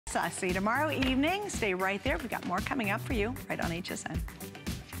I'll see you tomorrow evening. Stay right there. We've got more coming up for you right on HSN.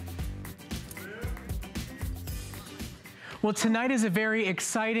 Well, tonight is a very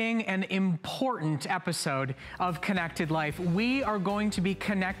exciting and important episode of Connected Life. We are going to be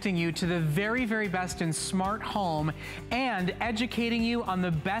connecting you to the very, very best in smart home and educating you on the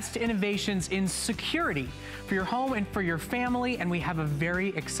best innovations in security for your home and for your family. And we have a very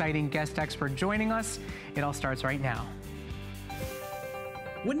exciting guest expert joining us. It all starts right now.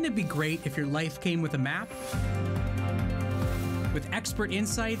 Wouldn't it be great if your life came with a map? With expert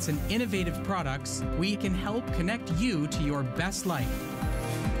insights and innovative products, we can help connect you to your best life.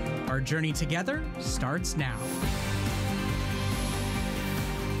 Our journey together starts now.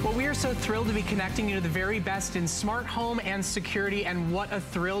 Well, we are so thrilled to be connecting you to the very best in smart home and security, and what a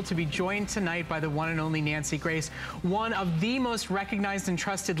thrill to be joined tonight by the one and only Nancy Grace, one of the most recognized and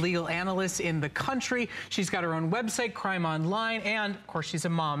trusted legal analysts in the country. She's got her own website, Crime Online, and of course she's a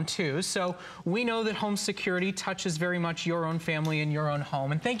mom too. So we know that home security touches very much your own family and your own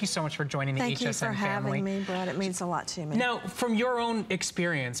home. And thank you so much for joining the HSN family. Thank you for having me, Brett. It means a lot to me. Now, from your own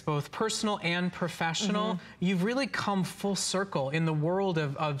experience, both personal and professional, you've really come full circle in the world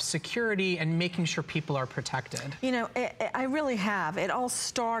of security and making sure people are protected. You know, I really have. It all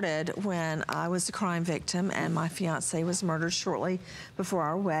started when I was a crime victim and my fiance was murdered shortly before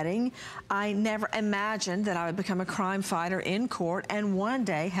our wedding. I never imagined that I would become a crime fighter in court and one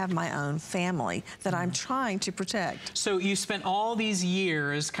day have my own family that I'm trying to protect. So you spent all these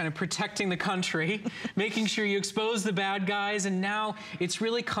years kind of protecting the country, making sure you expose the bad guys, and now it's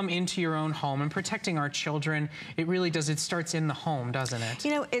really come into your own home and protecting our children. It really does. It starts in the home, doesn't it?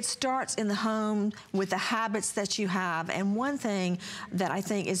 You know, it starts in the home with the habits that you have. And one thing that I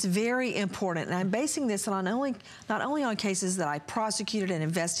think is very important, and I'm basing this on not only on cases that I prosecuted and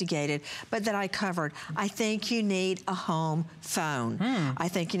investigated, but that I covered. I think you need a home phone. I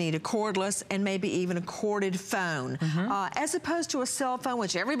think you need a cordless and maybe even a corded phone, as opposed to a cell phone,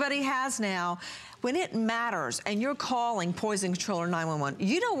 which everybody has now. When it matters and you're calling Poison Control or 911,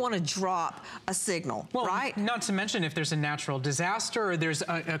 you don't want to drop a signal, right? Not to mention if there's a natural disaster or there's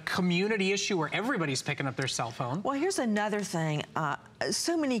a community issue where everybody's picking up their cell phone. Well, here's another thing.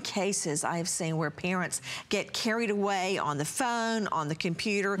 So many cases I've seen where parents get carried away on the phone, on the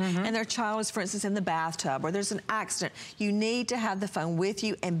computer, and their child is, for instance, in the bathtub or there's an accident. You need to have the phone with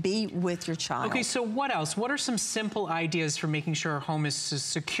you and be with your child. Okay, so what else? What are some simple ideas for making sure our home is as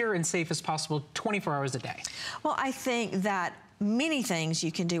secure and safe as possible 24 hours a day? Well, I think that many things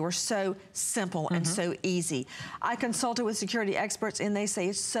you can do are so simple and so easy. I consulted with security experts and they say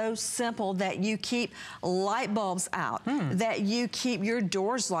it's so simple that you keep light bulbs out, that you keep your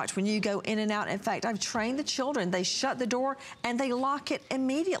doors locked when you go in and out. In fact, I've trained the children. They shut the door and they lock it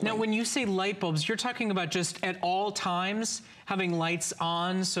immediately. Now, when you say light bulbs, you're talking about just at all times having lights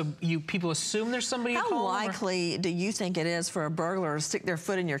on so people assume there's somebody at home? How likely do you think it is for a burglar to stick their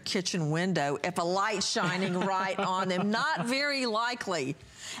foot in your kitchen window if a light's shining right on them? Not very likely.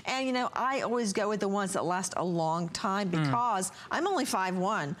 And you know, I always go with the ones that last a long time because I'm only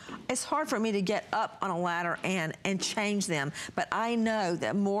 5'1". It's hard for me to get up on a ladder and change them. But I know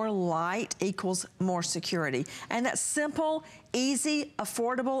that more light equals more security. And that's simple, easy,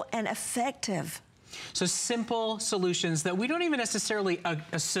 affordable, and effective. So simple solutions that we don't even necessarily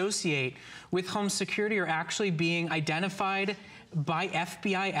associate with home security are actually being identified by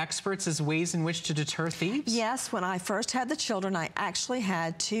FBI experts as ways in which to deter thieves? Yes, when I first had the children, I actually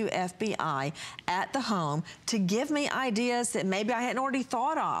had 2 FBI at the home to give me ideas that maybe I hadn't already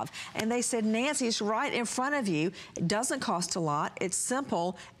thought of. And they said, Nancy, it's right in front of you. It doesn't cost a lot. It's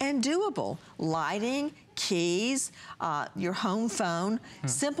simple and doable. Lighting, keys, your home phone,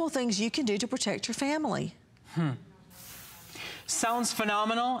 simple things you can do to protect your family. Sounds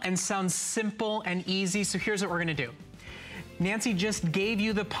phenomenal and sounds simple and easy. So here's what we're gonna do. Nancy just gave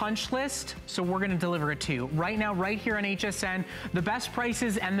you the punch list, so we're gonna deliver it to you. Right now, right here on HSN, the best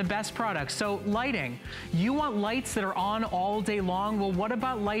prices and the best products. So lighting, you want lights that are on all day long? Well, what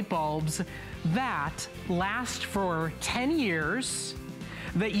about light bulbs that last for 10 years,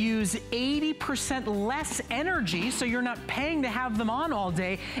 that use 80% less energy, so you're not paying to have them on all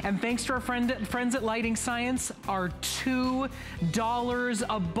day. And thanks to our friends at Lighting Science, are $2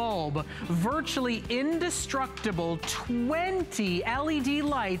 a bulb. Virtually indestructible 20 LED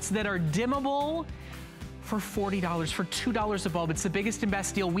lights that are dimmable for $40, for $2 a bulb. It's the biggest and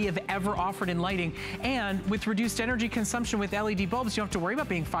best deal we have ever offered in lighting. And with reduced energy consumption with LED bulbs, you don't have to worry about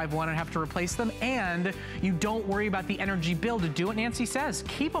being 5'1" and have to replace them. And you don't worry about the energy bill. To do what Nancy says,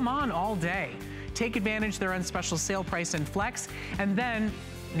 keep them on all day. Take advantage, they're on special sale price and flex. And then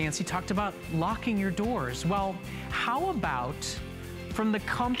Nancy talked about locking your doors. Well, how about from the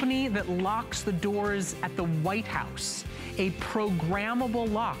company that locks the doors at the White House. A programmable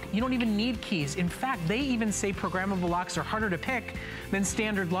lock. You don't even need keys. In fact, they even say programmable locks are harder to pick than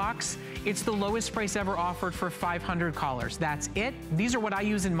standard locks. It's the lowest price ever offered for 500 callers. That's it. These are what I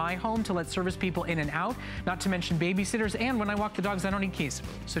use in my home to let service people in and out, not to mention babysitters. And when I walk the dogs, I don't need keys.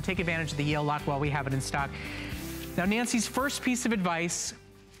 So take advantage of the Yale lock while we have it in stock. Now, Nancy's first piece of advice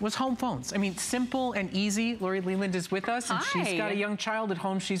was home phones. I mean, simple and easy. Lori Leland is with us, and she's got a young child at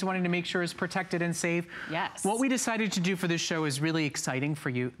home she's wanting to make sure is protected and safe. Yes. What we decided to do for this show is really exciting for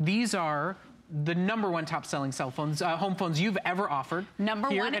you. These are the #1 top-selling cell phones, home phones you've ever offered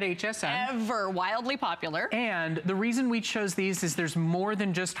here at HSN. Ever, wildly popular. And the reason we chose these is there's more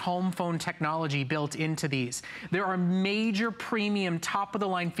than just home phone technology built into these. There are major premium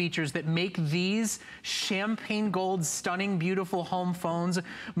top-of-the-line features that make these champagne gold, stunning, beautiful home phones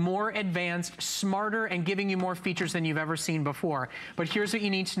more advanced, smarter, and giving you more features than you've ever seen before. But here's what you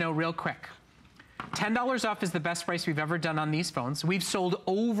need to know real quick. $10 off is the best price we've ever done on these phones. We've sold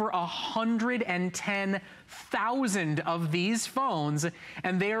over 110,000 of these phones,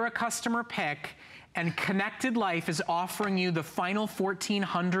 and they are a customer pick. And Connected Life is offering you the final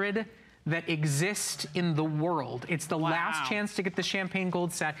 1,400 that exist in the world. It's the last chance to get the champagne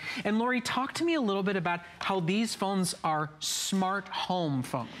gold set. And Lori, talk to me a little bit about how these phones are smart home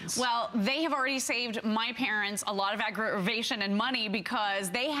phones. Well, they have already saved my parents a lot of aggravation and money because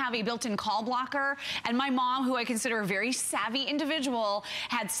they have a built-in call blocker. And my mom, who I consider a very savvy individual,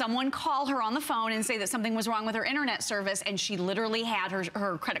 had someone call her on the phone and say that something was wrong with her internet service, and she literally had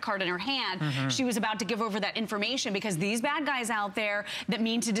her credit card in her hand. She was about to give over that information because these bad guys out there that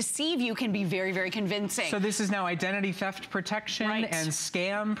mean to deceive you can be very, very convincing. So this is now identity theft protection and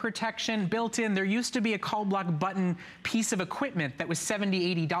scam protection built in. There used to be a call block button piece of equipment that was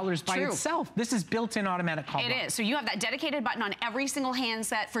 $70, $80 by itself. This is built-in automatic call block. It is. So you have that dedicated button on every single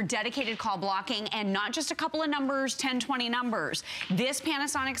handset for dedicated call blocking, and not just a couple of numbers, 10, 20 numbers. This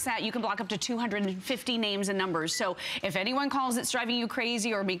Panasonic set, you can block up to 250 names and numbers. So if anyone calls that's driving you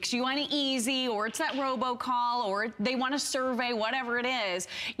crazy or makes you uneasy, or it's that robocall, or they want a survey, whatever it is,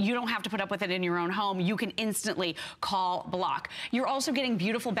 you don't have to put up with it in your own home. You can instantly call block. You're also getting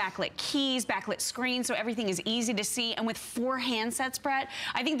beautiful backlit keys, backlit screens, so everything is easy to see. And with 4 handsets, Brett,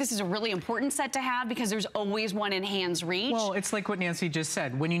 I think this is a really important set to have because there's always one in hand's reach. Well, it's like what Nancy just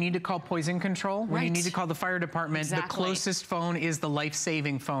said. When you need to call poison control, when you need to call the fire department, the closest phone is the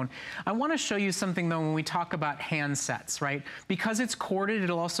life-saving phone. I want to show you something, though, when we talk about handsets, right? Because it's corded,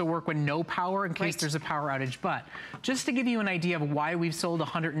 it'll also work when no power in case there's a power outage. But just to give you an idea of why we've sold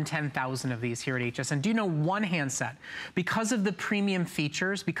 110,000 of these here at HSN. Do you know one handset, because of the premium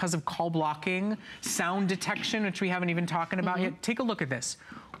features, because of call blocking, sound detection, which we haven't even talked about yet, take a look at this.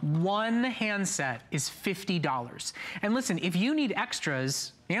 One handset is $50. And listen, if you need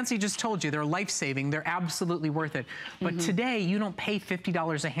extras, Nancy just told you they're life-saving, they're absolutely worth it. But today, you don't pay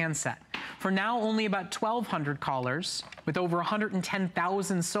 $50 a handset. For now, only about 1,200 callers, with over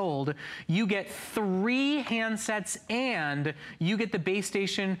 110,000 sold, you get 3 handsets and you get the base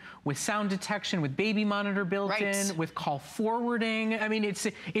station with sound detection, with baby monitor built in, with call forwarding. I mean,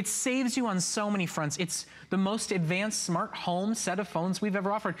 it saves you on so many fronts. It's the most advanced smart home set of phones we've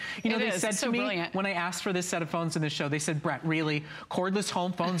ever offered. You know, they said to me, when I asked for this set of phones in the show, they said, Brett, really, cordless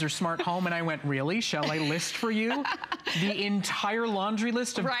home phones are smart home? And I went, really? Shall I list for you the entire laundry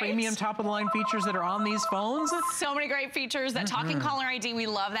list of premium top-of-the-line features that are on these phones? So many great features. That talking caller ID, we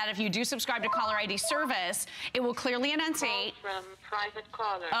love that. If you do subscribe to caller ID service, it will clearly enunciate. From private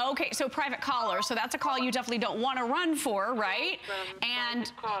caller. Okay, so private caller. So that's a call you definitely don't want to run for, right?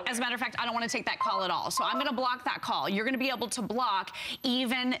 And as a matter of fact, I don't want to take that call at all. So I'm going to block that call. You're going to be able to block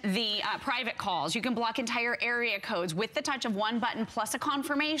even the private calls. You can block entire area codes with the touch of one button plus a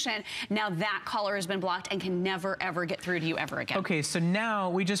confirmation. Now that caller has been blocked and can never, ever get through to you ever again. Okay, so now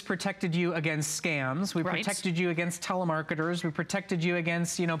we just protected you against scams. We protected you against telemarketers. We protected you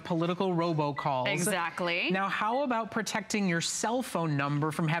against, you know, political robocalls. Exactly. Now, how about protecting your cell phone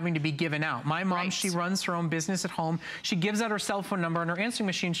number from having to be given out? My mom, she runs her own business at home. She gives out her cell phone number on her answering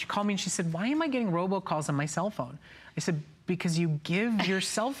machine. She called me and she said, why am I getting robocalls on my cell phone? I said, because you give your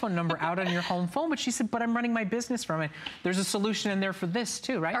cell phone number out on your home phone. But she said, but I'm running my business from it. There's a solution in there for this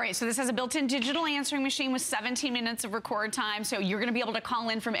too, right? All right, so this has a built-in digital answering machine with 17 minutes of record time. So you're gonna be able to call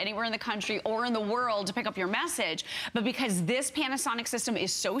in from anywhere in the country or in the world to pick up your message. But because this Panasonic system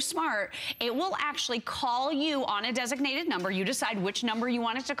is so smart, it will actually call you on a designated number. You decide which number you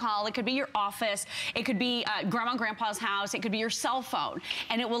want it to call. It could be your office. It could be grandma and grandpa's house. It could be your cell phone.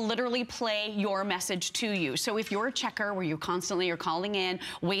 And it will literally play your message to you. So if you're a checker where you constantly are calling in,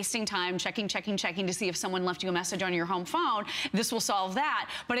 wasting time, checking to see if someone left you a message on your home phone, this will solve that.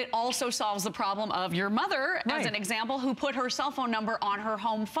 But it also solves the problem of your mother, as an example, who put her cell phone number on her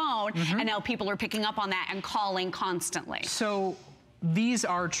home phone, and now people are picking up on that and calling constantly. So these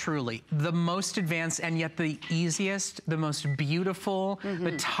are truly the most advanced and yet the easiest, the most beautiful,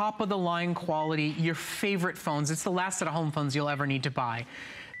 the top of the line quality, your favorite phones. It's the last set of home phones you'll ever need to buy.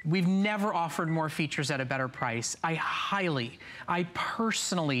 We've never offered more features at a better price. I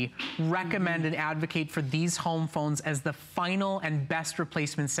personally recommend and advocate for these home phones as the final and best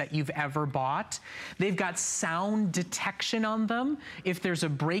replacement set you've ever bought. They've got sound detection on them. If there's a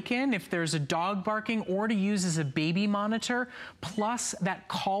break-in, if there's a dog barking, or to use as a baby monitor, plus that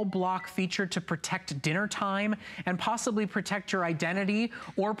call block feature to protect dinner time and possibly protect your identity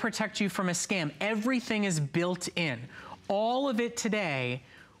or protect you from a scam. Everything is built in. All of it today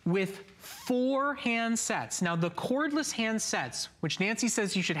with 4 handsets. Now the cordless handsets, which Nancy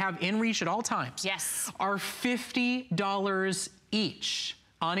says you should have in reach at all times, are $50 each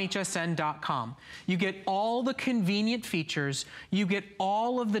on hsn.com. You get all the convenient features, you get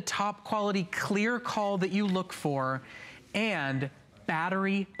all of the top quality clear call that you look for, and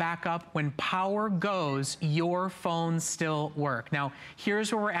battery backup. When power goes, your phones still work. Now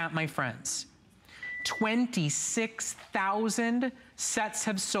here's where we're at, my friends. 26,000 sets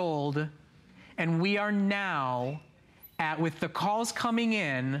have sold, and we are now at, with the calls coming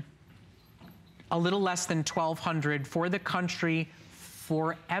in, a little less than 1,200 for the country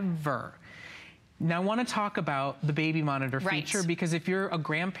forever. Now I want to talk about the baby monitor feature, because if you're a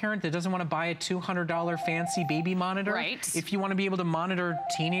grandparent that doesn't want to buy a $200 fancy baby monitor, if you want to be able to monitor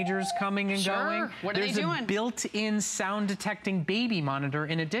teenagers coming and going, there's a built-in sound detecting baby monitor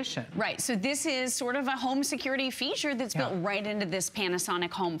in addition. So this is sort of a home security feature that's built right into this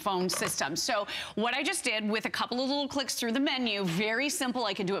Panasonic home phone system. So what I just did with a couple of little clicks through the menu, very simple.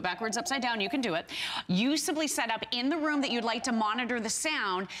 I can do it backwards, upside down. You can do it. You simply set up in the room that you'd like to monitor the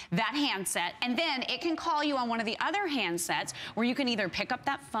sound, that handset, and then it can call you on one of the other handsets where you can either pick up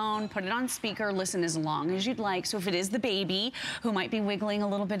that phone, put it on speaker, listen as long as you'd like. So if it is the baby who might be wiggling a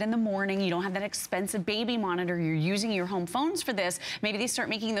little bit in the morning, you don't have that expensive baby monitor, you're using your home phones for this, maybe they start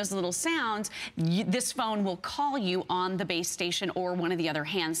making those little sounds, this phone will call you on the base station or one of the other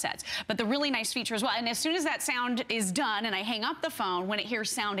handsets. But the really nice feature as well, and as soon as that sound is done and I hang up the phone, when it hears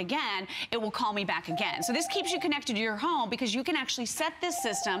sound again, it will call me back again. So this keeps you connected to your home, because you can actually set this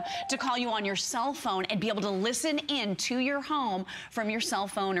system to call you on your cell phone and be able to listen in to your home from your cell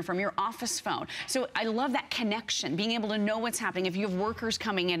phone or from your office phone. So I love that connection, being able to know what's happening. If you have workers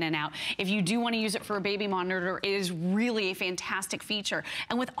coming in and out, if you do want to use it for a baby monitor, it is really a fantastic feature.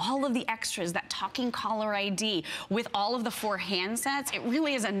 And with all of the extras, that talking caller ID, with all of the 4 handsets, it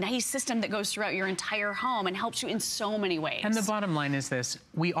really is a nice system that goes throughout your entire home and helps you in so many ways. And the bottom line is this: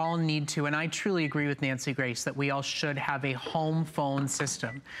 we all need to, and I truly agree with Nancy Grace, that we all should have a home phone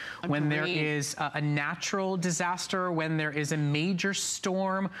system. When there is a natural disaster, when there is a major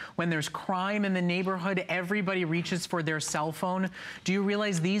storm, when there's crime in the neighborhood, everybody reaches for their cell phone. Do you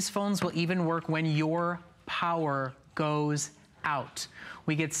realize these phones will even work when your power goes out?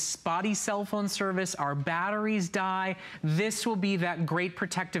 We get spotty cell phone service, our batteries die. This will be that great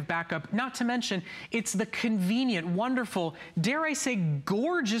protective backup. Not to mention, it's the convenient, wonderful, dare I say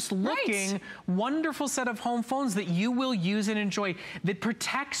gorgeous looking, wonderful set of home phones that you will use and enjoy, that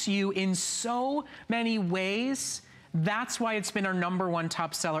protects you in so many ways. That's why it's been our #1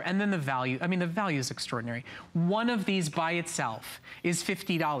 top seller. And then the value. I mean, the value is extraordinary. One of these by itself is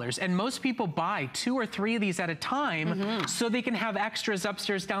 $50. And most people buy 2 or 3 of these at a time so they can have extras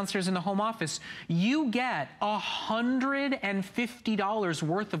upstairs, downstairs in the home office. You get $150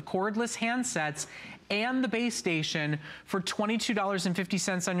 worth of cordless handsets and the base station for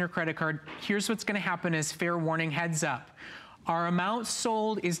 $22.50 on your credit card. Here's what's going to happen as fair warning, heads up. Our amount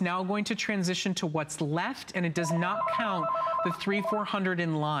sold is now going to transition to what's left, and it does not count the 300-400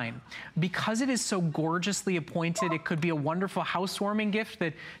 in line. Because it is so gorgeously appointed, it could be a wonderful housewarming gift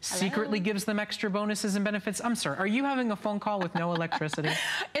that secretly gives them extra bonuses and benefits. I'm sorry, are you having a phone call with no electricity?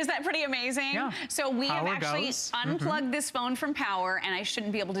 Is that pretty amazing? Yeah. So we have actually unplugged this phone from power, and I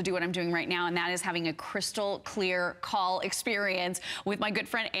shouldn't be able to do what I'm doing right now, and that is having a crystal clear call experience with my good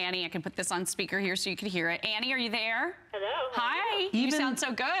friend Annie. I can put this on speaker here so you can hear it. Annie, are you there? Hello. Hi. You sound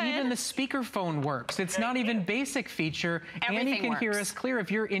so good. Even the speakerphone works. It's not even basic feature. Everything Annie can hear us clear. If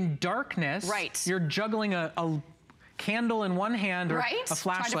you're in darkness, you're juggling a candle in one hand or right? a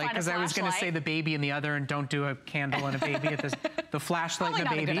flashlight, because I was going to say the baby in the other, and don't do a candle and a baby at the flashlight and the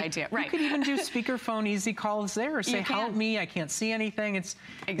baby. Probably not a good idea, right? You could even do speakerphone easy calls there, or say, help me, I can't see anything. It's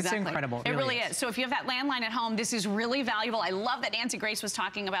incredible. It really is. So if you have that landline at home, this is really valuable. I love that Nancy Grace was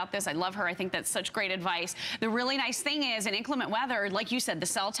talking about this. I love her. I think that's such great advice. The really nice thing is, in inclement weather, like you said, the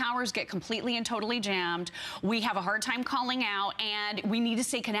cell towers get completely and totally jammed. We have a hard time calling out, and we need to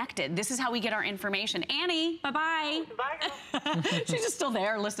stay connected. This is how we get our information. Annie, bye-bye. Bye. She's just still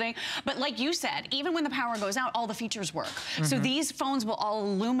there listening. But like you said, even when the power goes out, all the features work. So these phones will all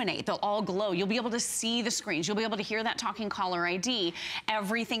illuminate. They'll all glow. You'll be able to see the screens. You'll be able to hear that talking caller ID.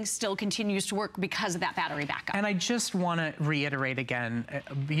 Everything still continues to work because of that battery backup. And I just want to reiterate again,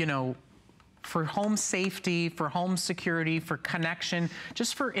 you know, for home safety, for home security, for connection,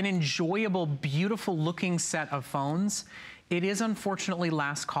 just for an enjoyable, beautiful looking set of phones, it is unfortunately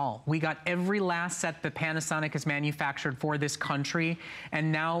last call. We got every last set that Panasonic has manufactured for this country, and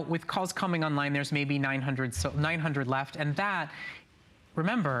now with calls coming online, there's maybe 900 left, and that,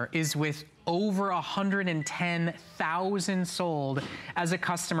 remember, is with over 110,000 sold as a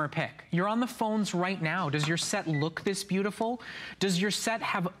customer pick. You're on the phones right now. Does your set look this beautiful? Does your set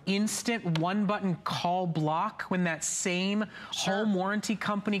have instant one-button call block when that same home warranty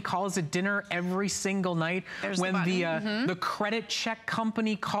company calls a dinner every single night? When the credit check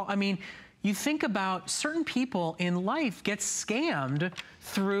company call, I mean, you think about certain people in life get scammed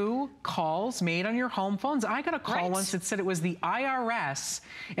through calls made on your home phones. I got a call once that said it was the IRS,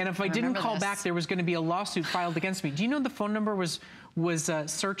 and if I didn't call back, there was going to be a lawsuit filed against me. Do you know the phone number was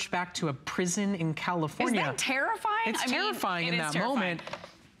searched back to a prison in California? Is that terrifying? It's terrifying in that moment.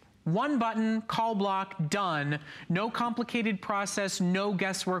 One button, call block, done. No complicated process, no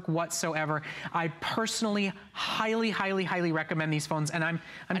guesswork whatsoever. I personally highly, highly, highly recommend these phones, and I'm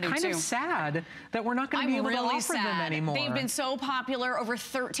kind of sad that we're not going to be able to offer them anymore. They've been so popular, over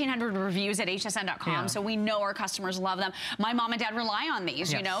 1,300 reviews at hsn.com, so we know our customers love them. My mom and dad rely on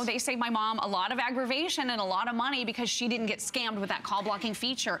these, you know. They save my mom a lot of aggravation and a lot of money because she didn't get scammed with that call blocking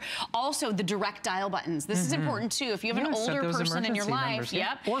feature. Also, the direct dial buttons. This is important too. If you have an older person in your life,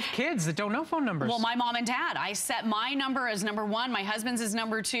 or kids that don't know phone numbers. Well, my mom and dad, I set my number as #1, my husband's is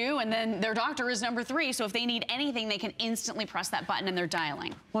 #2, and then their doctor is #3. So if they need anything, they can instantly press that button and they're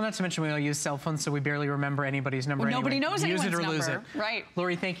dialing. Well, not to mention we all use cell phones, so we barely remember anybody's number anyway. Nobody knows anyone's number. Use it or lose it. Right.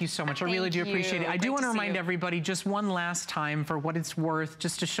 Lori, thank you so much. I really do appreciate it. I do want to remind everybody just one last time, for what it's worth,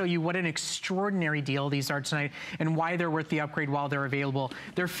 just to show you what an extraordinary deal these are tonight and why they're worth the upgrade while they're available.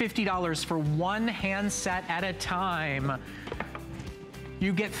 They're $50 for one handset at a time.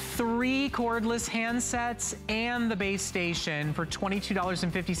 You get 3 cordless handsets and the base station for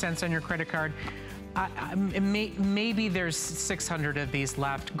 $22.50 on your credit card. Maybe there's 600 of these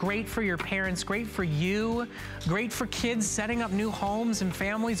left. Great for your parents, great for you, great for kids setting up new homes and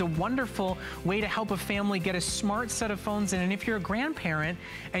families. A wonderful way to help a family get a smart set of phones in. And if you're a grandparent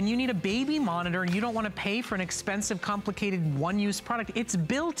and you need a baby monitor and you don't want to pay for an expensive, complicated one-use product, it's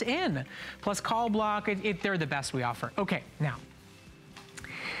built in. Plus call block, they're the best we offer. Okay, now.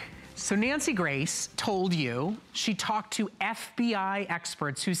 So Nancy Grace told you she talked to FBI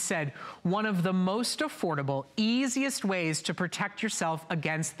experts who said one of the most affordable, easiest ways to protect yourself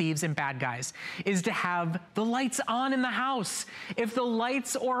against thieves and bad guys is to have the lights on in the house. If the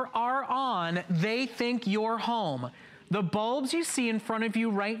lights are on, they think you're home. The bulbs you see in front of you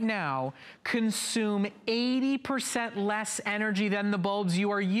right now consume 80% less energy than the bulbs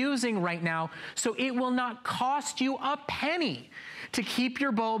you are using right now, so it will not cost you a penny to keep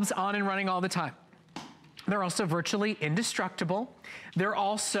your bulbs on and running all the time. They're also virtually indestructible. They're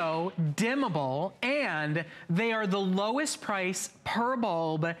also dimmable, and they are the lowest price per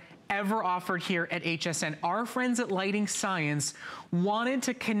bulb ever offered here at HSN. Our friends at Lighting Science wanted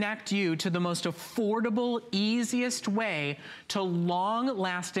to connect you to the most affordable, easiest way to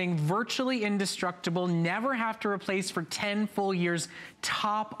long-lasting, virtually indestructible, never have to replace for 10 full years,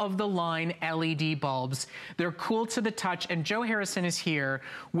 top-of-the-line LED bulbs. They're cool to the touch, and Joe Harrison is here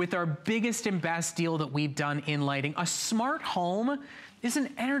with our biggest and best deal that we've done in lighting. A smart home is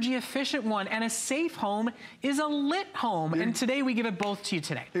an energy efficient one, and a safe home is a lit home. And today we give it both to you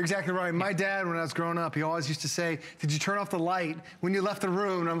today. You're exactly right. My dad, when I was growing up, he always used to say, did you turn off the light when you left the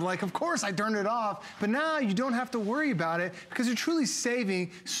room? And I'm like, of course I turned it off. But now you don't have to worry about it because you're truly saving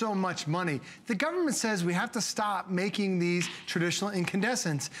so much money. The government says we have to stop making these traditional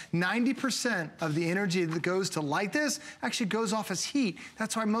incandescents. 90% of the energy that goes to light this actually goes off as heat.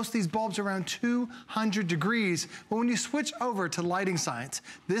 That's why most of these bulbs are around 200 degrees. But when you switch over to Lighting Science, science.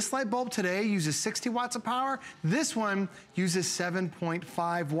 This light bulb today uses 60 watts of power. This one uses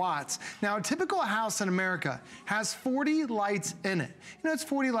 7.5 watts. Now, a typical house in America has 40 lights in it. You know, it's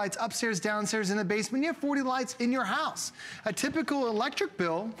 40 lights upstairs, downstairs, in the basement. You have 40 lights in your house. A typical electric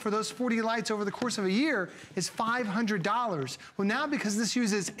bill for those 40 lights over the course of a year is $500. Well, now because this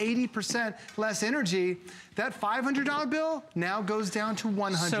uses 80% less energy, that $500 bill now goes down to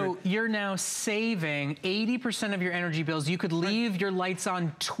 $100. So you're now saving 80% of your energy bills. You could leave your lights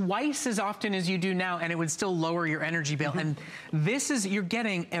on twice as often as you do now, and it would still lower your energy bill. And this is, you're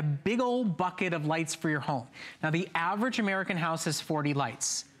getting a big old bucket of lights for your home. Now, the average American house has 40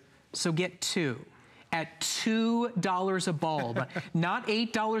 lights. So get 2. At $2 a bulb. Not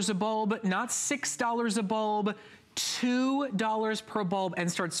 $8 a bulb, not $6 a bulb, $2 per bulb,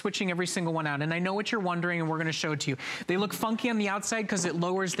 and start switching every single one out. And I know what you're wondering, and we're gonna show it to you. They look funky on the outside because it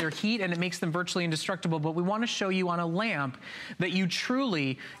lowers their heat and it makes them virtually indestructible, but we wanna show you on a lamp that you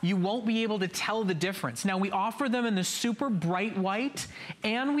won't be able to tell the difference. Now, we offer them in the super bright white,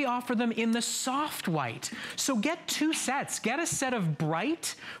 and we offer them in the soft white. So get 2 sets. Get a set of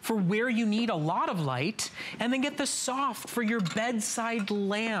bright for where you need a lot of light, and then get the soft for your bedside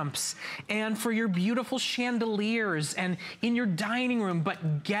lamps and for your beautiful chandeliers and in your dining room.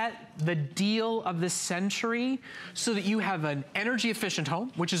 But get the deal of the century so that you have an energy efficient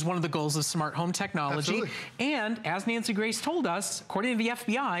home, which is one of the goals of smart home technology. Absolutely. And as Nancy Grace told us, according to the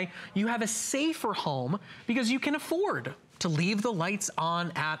FBI, you have a safer home because you can afford to leave the lights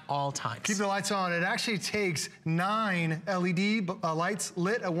on at all times. Keep the lights on. It actually takes 9 LED lights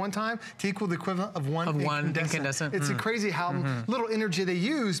lit at one time to equal the equivalent of one incandescent. It's crazy how little energy they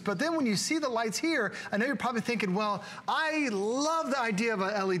use. But then when you see the lights here, I know you're probably thinking, well, I love the idea of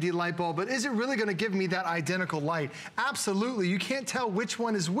a LED light bulb, but is it really gonna give me that identical light? Absolutely. You can't tell which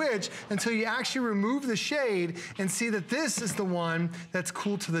one is which until you actually remove the shade and see that this is the one that's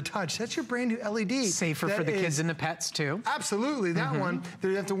cool to the touch. That's your brand new LED. Safer for the kids and the pets too. Absolutely, that one, they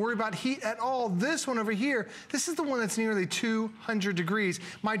don't have to worry about heat at all. This one over here, this is the one that's nearly 200 degrees.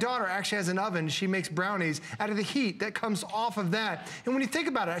 My daughter actually has an oven. She makes brownies out of the heat that comes off of that. And when you think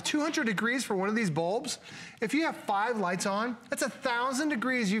about it, at 200 degrees for one of these bulbs, if you have 5 lights on, that's 1,000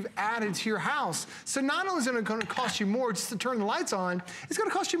 degrees you've added to your house. So not only is it gonna cost you more just to turn the lights on, it's gonna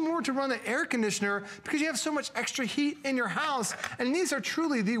cost you more to run the air conditioner because you have so much extra heat in your house. And these are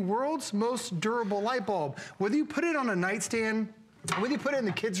truly the world's most durable light bulb. Whether you put it on a nightstand, whether you put it in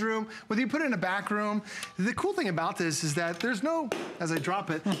the kids' room, whether you put it in a back room, the cool thing about this is that there's no, as I drop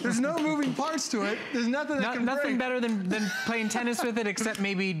it, there's no moving parts to it. There's nothing that can Nothing break. better than playing tennis with it, except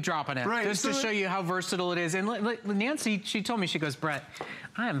maybe dropping it. Right. Just to show you how versatile it is. And Nancy, she told me, she goes, Brett,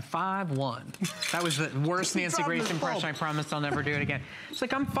 I am 5'1". That was the worst Nancy Grace impression. I promise I'll never do it again. She's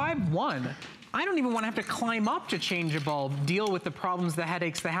like, I'm 5'1". I don't even want to have to climb up to change a bulb, deal with the problems, the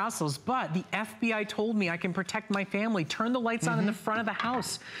headaches, the hassles, but the FBI told me I can protect my family. Turn the lights on in the front of the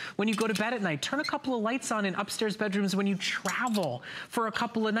house when you go to bed at night. Turn a couple of lights on in upstairs bedrooms when you travel for a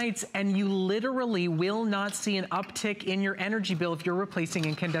couple of nights, and you literally will not see an uptick in your energy bill if you're replacing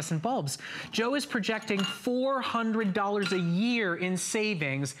incandescent bulbs. Joe is projecting $400 a year in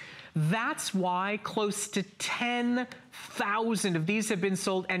savings. That's why close to 10,000 of these have been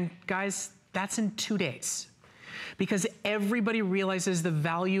sold, and guys, that's in 2 days. Because everybody realizes the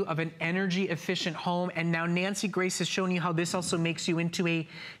value of an energy efficient home, and now Nancy Grace has shown you how this also makes you into a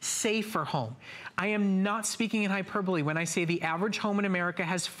safer home. I am not speaking in hyperbole when I say the average home in America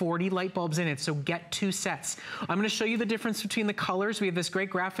has 40 light bulbs in it, so get 2 sets. I'm gonna show you the difference between the colors. We have this great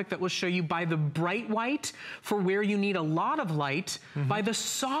graphic that will show you by the bright white for where you need a lot of light, by the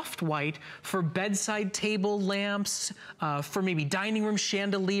soft white for bedside table lamps, for maybe dining room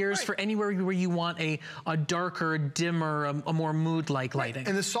chandeliers, for anywhere where you want a darker, dimmer, a more mood-like lighting.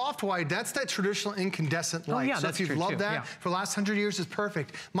 And the soft white, that's that traditional incandescent light. Yeah, so that's if you've true loved too, that yeah. for the last 100 years, it's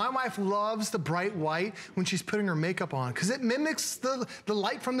perfect. My wife loves the bright white when she's putting her makeup on because it mimics the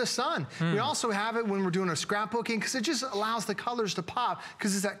light from the sun. We also have it when we're doing our scrapbooking because it just allows the colors to pop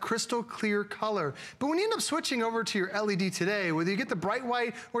because it's that crystal clear color. But when you end up switching over to your LED today, whether you get the bright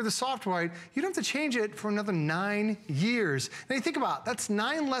white or the soft white, you don't have to change it for another 9 years. Now you think about it, that's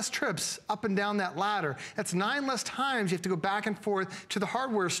 9 less trips up and down that ladder. That's 9 less times you have to go back and forth to the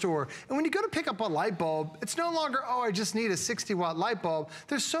hardware store. And when you go to pick up a light bulb, it's no longer, oh, I just need a 60-watt light bulb.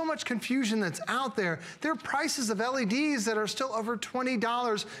 There's so much confusion that's out there. There are prices of LEDs that are still over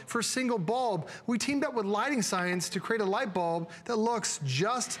 $20 for a single bulb. We teamed up with Lighting Science to create a light bulb that looks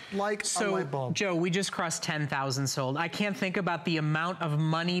just like a light bulb. Joe, we just crossed 10,000 sold. I can't think about the amount of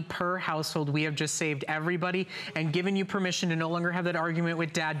money per household we have just saved everybody and given you permission to no longer have that argument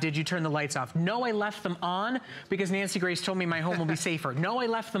with Dad, did you turn the lights off? No, I left them on because Nancy Grace told me my home will be safer. No, I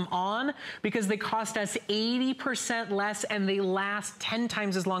left them on because they cost us 80% less and they last 10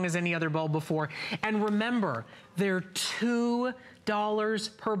 times as long as any other bulb before. And remember, they're $2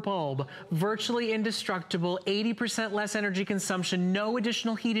 per bulb, virtually indestructible, 80% less energy consumption, no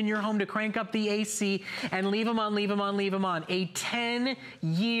additional heat in your home to crank up the AC, and leave them on, leave them on, leave them on. A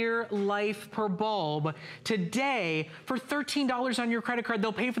 10-year life per bulb. Today, for $13 on your credit card,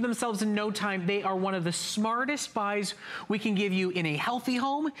 they'll pay for themselves in no time. They are one of the smartest buys we can give you in a healthy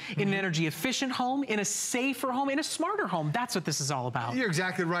home, in an energy efficient home, in a safer home, in a smarter home. That's what this is all about. You're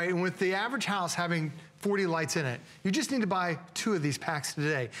exactly right. And with the average house having 40 lights in it, you just need to buy 2 of these packs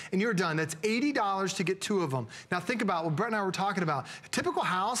today, and you're done. That's $80 to get 2 of them. Now think about what Brett and I were talking about. A typical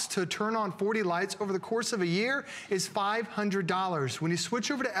house to turn on 40 lights over the course of a year is $500. When you switch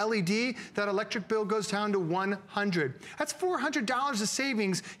over to LED, that electric bill goes down to $100. That's $400 of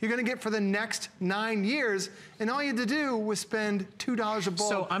savings you're gonna get for the next 9 years, and all you had to do was spend $2 a bulb.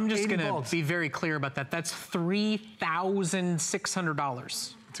 So I'm just gonna bulbs. be very clear about that. That's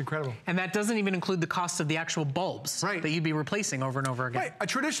 $3,600. It's incredible. And that doesn't even include the cost of the actual bulbs that you'd be replacing over and over again. Right, a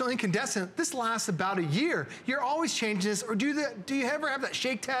traditional incandescent, this lasts about a year. You're always changing this, or do you ever have that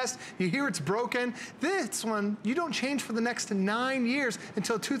shake test? You hear it's broken. This one, you don't change for the next 9 years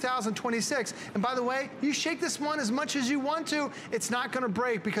until 2026. And by the way, you shake this one as much as you want to, it's not gonna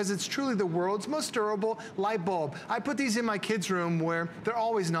break because it's truly the world's most durable light bulb. I put these in my kids' room where they're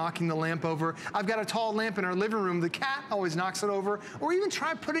always knocking the lamp over. I've got a tall lamp in our living room. The cat always knocks it over. Or even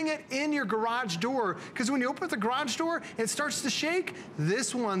try putting it in your garage door, because when you open up the garage door and it starts to shake,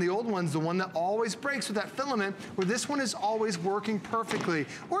 this one, the old one's the one that always breaks with that filament, where this one is always working perfectly.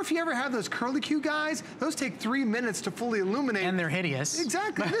 Or if you ever have those curlicue guys, those take 3 minutes to fully illuminate. And they're hideous.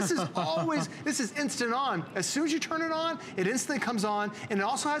 Exactly. This is always, this is instant on. As soon as you turn it on, it instantly comes on, and it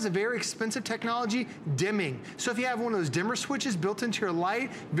also has a very expensive technology, dimming. So if you have one of those dimmer switches built into your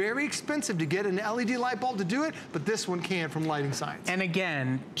light, very expensive to get an LED light bulb to do it, but this one can from Lighting Science. And again,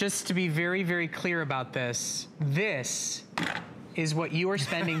 just to be very, very clear about this, this is what you are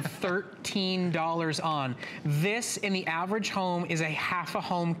spending $13 on. This in the average home is a half a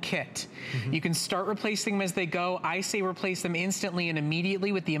home kit. You can start replacing them as they go. I say replace them instantly and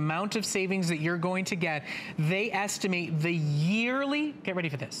immediately with the amount of savings that you're going to get. They estimate the yearly, get ready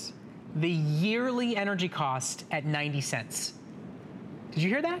for this, the yearly energy cost at 90 cents. Did you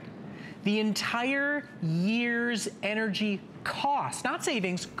hear that? The entire year's energy cost, not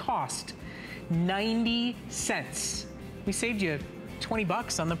savings, cost, 90 cents. We saved you 20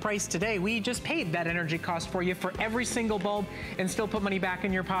 bucks on the price today. We just paid that energy cost for you for every single bulb and still put money back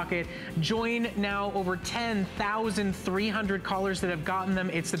in your pocket. Join now over 10,300 callers that have gotten them.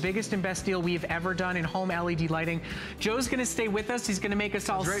 It's the biggest and best deal we've ever done in home LED lighting. Joe's gonna stay with us. He's gonna make us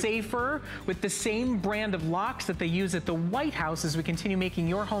all safer with the same brand of locks that they use at the White House as we continue making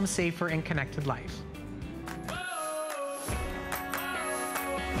your home safer and connected life.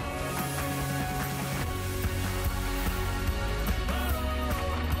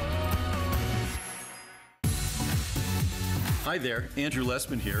 Hi there, Andrew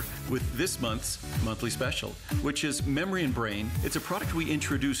Lessman here with this month's monthly special, which is Memory and Brain. It's a product we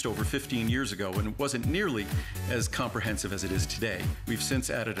introduced over 15 years ago and it wasn't nearly as comprehensive as it is today. We've since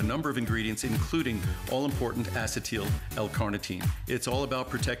added a number of ingredients, including all-important acetyl L-carnitine. It's all about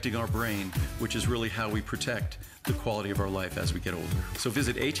protecting our brain, which is really how we protect the quality of our life as we get older. So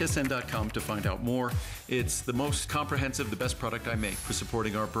visit hsn.com to find out more. It's the most comprehensive, the best product I make for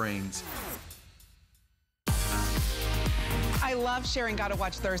supporting our brains. I love sharing Gotta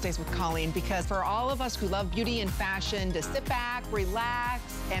Watch Thursdays with Colleen because for all of us who love beauty and fashion, to sit back,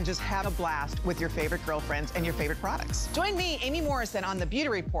 relax, and just have a blast with your favorite girlfriends and your favorite products. Join me, Amy Morrison, on The Beauty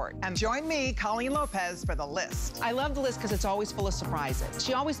Report. And join me, Colleen Lopez, for The List. I love The List because it's always full of surprises.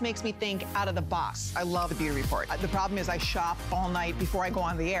 She always makes me think out of the box. I love The Beauty Report. The problem is I shop all night before I go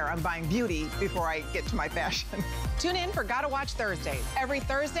on the air. I'm buying beauty before I get to my fashion. Tune in for Gotta Watch Thursdays every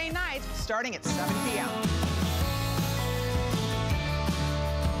Thursday night starting at 7 p.m.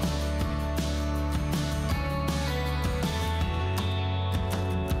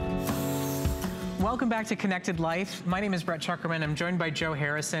 Welcome back to Connected Life. My name is Brett Chukerman. I'm joined by Joe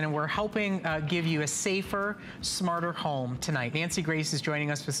Harrison, and we're helping give you a safer, smarter home tonight. Nancy Grace is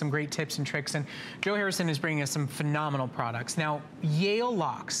joining us with some great tips and tricks, and Joe Harrison is bringing us some phenomenal products. Now, Yale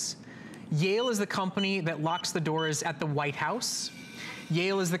Locks. Yale is the company that locks the doors at the White House.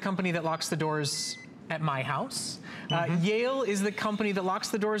 Yale is the company that locks the doors at my house. Yale is the company that locks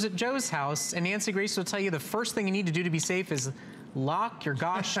the doors at Joe's house, and Nancy Grace will tell you the first thing you need to do to be safe is lock your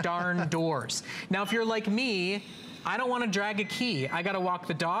gosh darn doors. Now, if you're like me, I don't want to drag a key. I got to walk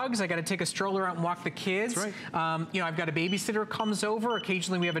the dogs. I got to take a stroller out and walk the kids. That's right. You know, I've got a babysitter comes over.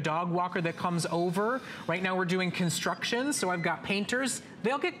 Occasionally we have a dog walker that comes over. Right now we're doing construction, so I've got painters.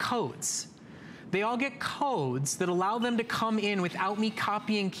 They all get codes. They all get codes that allow them to come in without me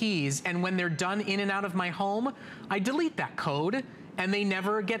copying keys, and when they're done in and out of my home, I delete that code and they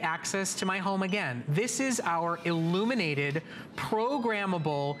never get access to my home again. This is our illuminated,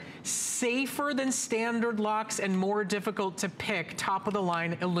 programmable, safer than standard locks and more difficult to pick, top of the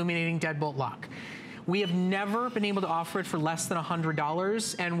line illuminating deadbolt lock. We have never been able to offer it for less than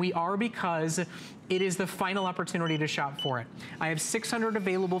 $100, and we are because it is the final opportunity to shop for it. I have 600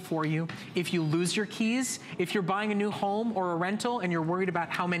 available for you. If you lose your keys, if you're buying a new home or a rental and you're worried about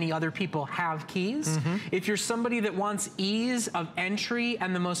how many other people have keys, if you're somebody that wants ease of entry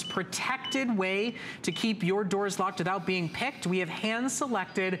and the most protected way to keep your doors locked without being picked, we have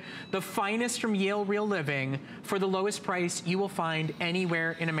hand-selected the finest from Yale Real Living for the lowest price you will find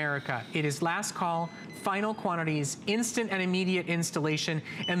anywhere in America. It is last call, final quantities, instant and immediate installation,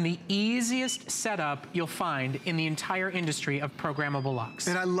 and the easiest setup you'll find in the entire industry of programmable locks.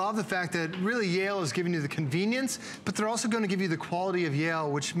 And I love the fact that really Yale is giving you the convenience, but they're also going to give you the quality of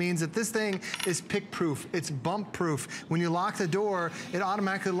Yale, which means that this thing is pick-proof, it's bump-proof. When you lock the door, it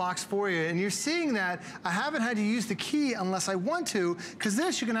automatically locks for you. And you're seeing that I haven't had to use the key unless I want to, because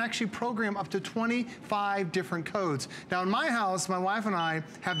this you can actually program up to 25 different codes. Now in my house, my wife and I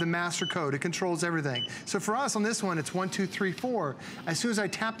have the master code. It controls everything. So for us on this one, it's 1, 2, 3, 4. As soon as I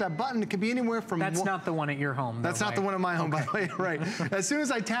tap that button, it can be anywhere from... That's not the one at your home, That's not the one at my home, by the way, right. As soon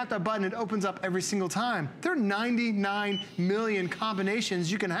as I tap that button, it opens up every single time. There are 99 million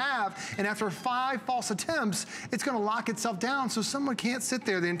combinations you can have, and after 5 false attempts, it's gonna lock itself down so someone can't sit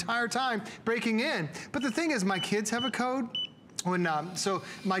there the entire time breaking in. But the thing is, my kids have a code. So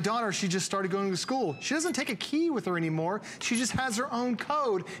my daughter, she just started going to school. She doesn't take a key with her anymore. She just has her own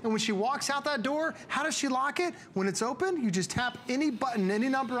code. And when she walks out that door, how does she lock it? When it's open, you just tap any button, any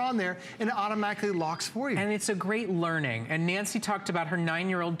number on there, and it automatically locks for you. And it's a great learning. And Nancy talked about her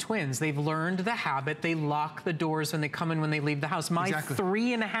 9-year-old twins. They've learned the habit. They lock the doors when they come in, when they leave the house. My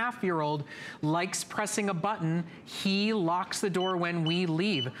 3.5-year-old likes pressing a button. He locks the door when we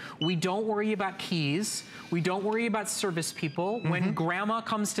leave. We don't worry about keys. We don't worry about service people. When grandma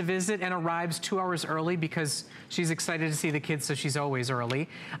comes to visit and arrives 2 hours early because she's excited to see the kids, so she's always early,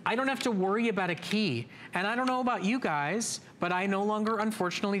 I don't have to worry about a key. And I don't know about you guys, but I no longer,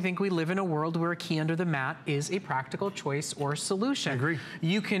 unfortunately, think we live in a world where a key under the mat is a practical choice or solution. I agree.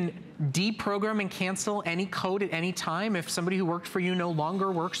 You can deprogram and cancel any code at any time if somebody who worked for you no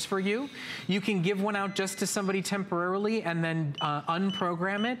longer works for you. You can give one out just to somebody temporarily and then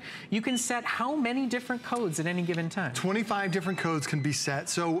unprogram it. You can set how many different codes at any given time? 25 different codes can be set.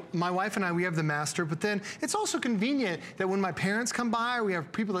 So my wife and I, we have the master, but then it's also convenient that when my parents come by, or we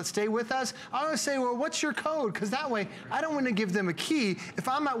have people that stay with us, I always say, well, what's your code? Because that way, I don't want to give them a key. If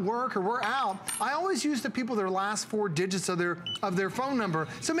I'm at work or we're out, I always use the people, their last 4 digits of their phone number.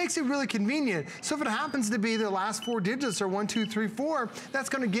 So it makes it really convenient. So if it happens to be their last 4 digits or 1, 2, 3, 4, that's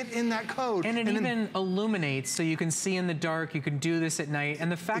going to get in that code. And it even illuminates so you can see in the dark, you can do this at night.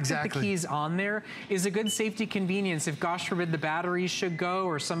 And the fact that the key's on there is a good safety convenience. If, gosh forbid, the batteries should go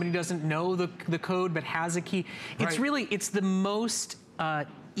or somebody doesn't know the code but has a key, it's really, it's the most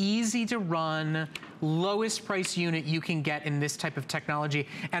easy to run, lowest price unit you can get in this type of technology,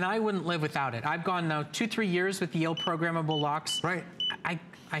 and I wouldn't live without it. I've gone now 2-3 years with the Yale programmable locks. Right.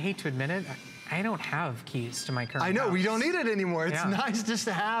 I hate to admit it, I don't have keys to my current I know, house. we don't need it anymore. It's nice just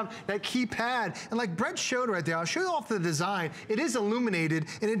to have that keypad. And like Brett showed right there, I'll show you off the design. It is illuminated,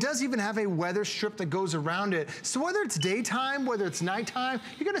 and it does even have a weather strip that goes around it. So whether it's daytime, whether it's nighttime,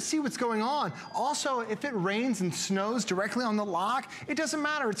 you're gonna see what's going on. Also, if it rains and snows directly on the lock, it doesn't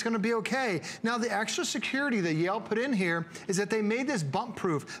matter, it's gonna be okay. Now, the extra security that Yale put in here is that they made this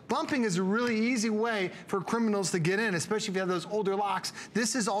bump-proof. Bumping is a really easy way for criminals to get in, especially if you have those older locks.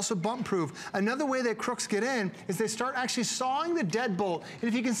 This is also bump-proof. Another way that crooks get in is they start actually sawing the deadbolt. And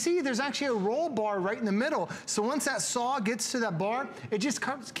if you can see, there's actually a roll bar right in the middle. So once that saw gets to that bar, it just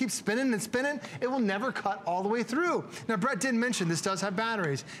keeps spinning and spinning. It will never cut all the way through. Now, Brett did mention this does have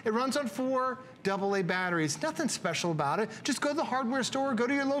batteries. It runs on 4 AA batteries. Nothing special about it. Just go to the hardware store, go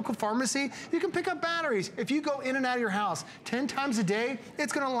to your local pharmacy. You can pick up batteries. If you go in and out of your house 10 times a day,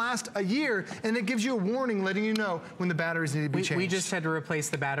 it's gonna last a year, and it gives you a warning letting you know when the batteries need to be changed. We just had to replace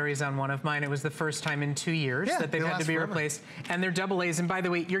the batteries on one of mine. It was the first time in 2 years that they've had to be replaced. And they're double A's. And by the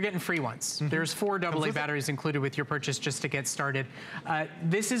way, you're getting free ones. There's 4 double A batteries included with your purchase just to get started.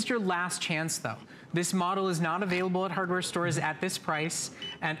 This is your last chance, though. This model is not available at hardware stores at this price,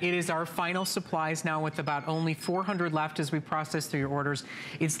 and it is our final supplies now with about only 400 left as we process through your orders.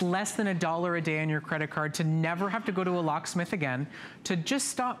 It's less than $1 a day on your credit card to never have to go to a locksmith again, to just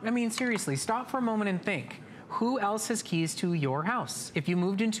stop, I mean, seriously, stop for a moment and think. Who else has keys to your house? If you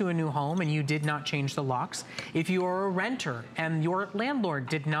moved into a new home and you did not change the locks, if you are a renter and your landlord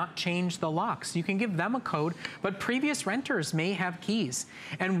did not change the locks, you can give them a code, but previous renters may have keys.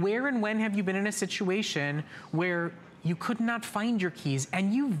 And where and when have you been in a situation where you could not find your keys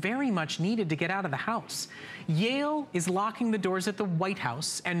and you very much needed to get out of the house? Yale is locking the doors at the White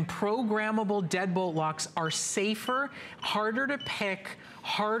House, and programmable deadbolt locks are safer, harder to pick,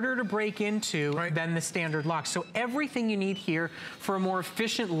 harder to break into than the standard locks. So everything you need here for a more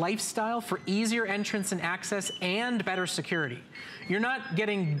efficient lifestyle, for easier entrance and access, and better security. You're not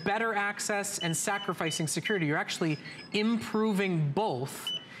getting better access and sacrificing security. You're actually improving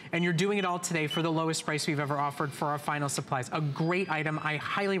both. And you're doing it all today for the lowest price we've ever offered for our final supplies. A great item. I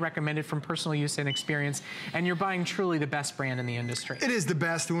highly recommend it from personal use and experience. And you're buying truly the best brand in the industry. It is the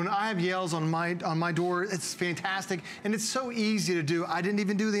best. When I have Yales on my door, it's fantastic. And it's so easy to do. I didn't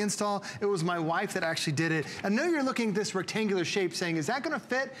even do the install. It was my wife that actually did it. I know you're looking at this rectangular shape saying, is that going to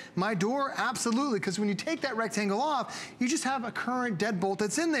fit my door? Absolutely. Because when you take that rectangle off, you just have a current deadbolt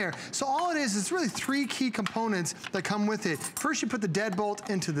that's in there. So all it is really 3 key components that come with it. First, you put the deadbolt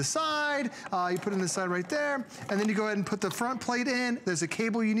into the side, you put it in the side right there, and then you go ahead and put the front plate in. There's a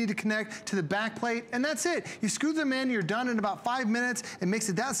cable you need to connect to the back plate, and that's it. You screw them in, you're done in about 5 minutes. It makes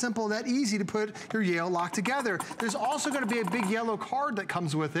it that simple, that easy to put your Yale lock together. There's also going to be a big yellow card that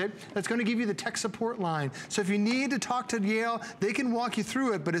comes with it that's going to give you the tech support line. So if you need to talk to Yale, they can walk you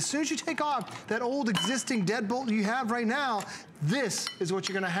through it, but as soon as you take off that old existing deadbolt you have right now, this is what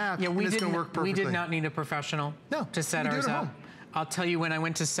you're going to have, and it's going to work perfectly. We did not need a professional to set ours up. I'll tell you, when I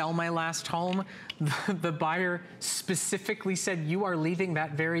went to sell my last home, the buyer specifically said, you are leaving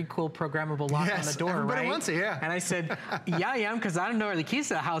that very cool programmable lock on the door, everybody wants it, And I said, yeah, I am, because I don't know where the keys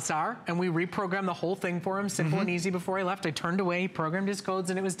to the house are. And we reprogrammed the whole thing for him, simple and easy. Before I left, I turned away, programmed his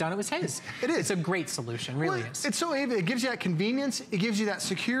codes, and it was done. It was his. It is. It's a great solution, really is. It's so easy. It gives you that convenience. It gives you that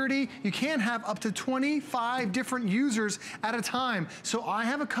security. You can have up to 25 different users at a time. So I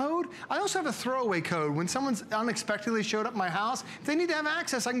have a code. I also have a throwaway code. When someone's unexpectedly showed up at my house, if they need to have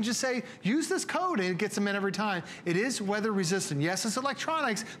access, I can just say, use this code, and it gets them in every time. It is weather resistant. Yes, it's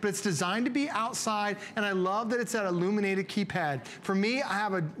electronics, but it's designed to be outside, and I love that it's that illuminated keypad. For me,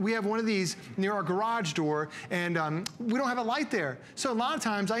 we have one of these near our garage door, and we don't have a light there. So a lot of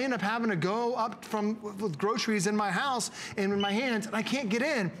times I end up having to go up with groceries in my house and in my hands, and I can't get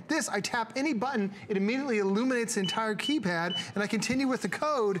in. This, I tap any button, it immediately illuminates the entire keypad, and I continue with the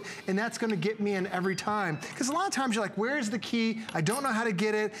code, and that's gonna get me in every time. Because a lot of times you're like, where's the key? I don't know how to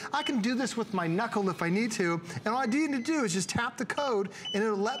get it. I can do this with my knuckle if I need to. And all I need to do is just tap the code and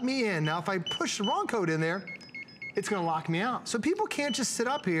it'll let me in. Now, if I push the wrong code in there, it's gonna lock me out. So people can't just sit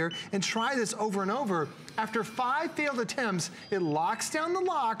up here and try this over and over. After 5 failed attempts, it locks down the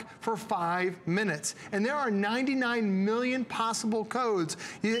lock for 5 minutes. And there are 99 million possible codes.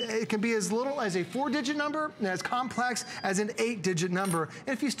 It can be as little as a 4-digit number and as complex as an 8-digit number.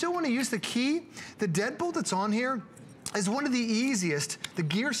 And if you still wanna use the key, the deadbolt that's on here is one of the easiest. The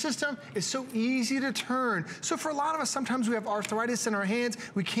gear system is so easy to turn. So for a lot of us, sometimes we have arthritis in our hands,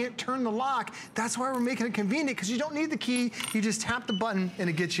 we can't turn the lock. That's why we're making it convenient, because you don't need the key, you just tap the button and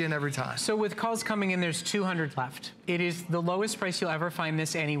it gets you in every time. So with calls coming in, there's 200 left. It is the lowest price you'll ever find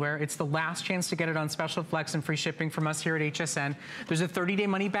this anywhere. It's the last chance to get it on special flex and free shipping from us here at HSN. There's a 30-day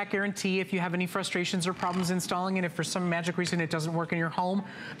money-back guarantee if you have any frustrations or problems installing it. If for some magic reason it doesn't work in your home,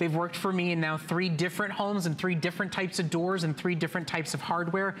 they've worked for me in now 3 different homes and 3 different types of doors and 3 different types of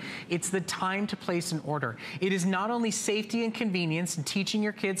hardware. It's the time to place an order. It is not only safety and convenience and teaching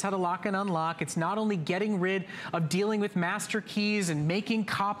your kids how to lock and unlock. It's not only getting rid of dealing with master keys and making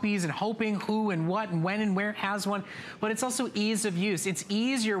copies and hoping who and what and when and where has one, but it's also ease of use. It's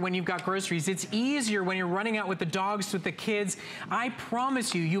easier when you've got groceries. It's easier when you're running out with the dogs, with the kids. I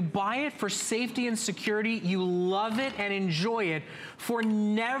promise you, you buy it for safety and security. You love it and enjoy it for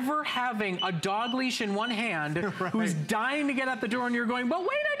never having a dog leash in one hand who's dying to get out the door and you're going, but wait,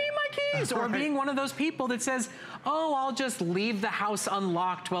 I need my keys. Or being one of those people that says, oh, I'll just leave the house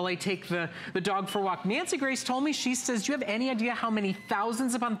unlocked while I take the dog for a walk. Nancy Grace told me, she says, do you have any idea how many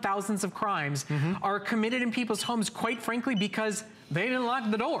thousands upon thousands of crimes are committed in people's homes, quite frankly, because They didn't lock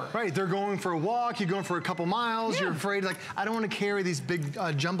the door. Right, they're going for a walk, you're going for a couple miles, you're afraid, like, I don't want to carry these big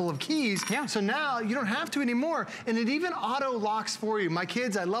jumble of keys. Yeah. So now you don't have to anymore. And it even auto locks for you. My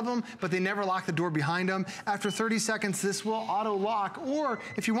kids, I love them, but they never lock the door behind them. After 30 seconds, this will auto lock. Or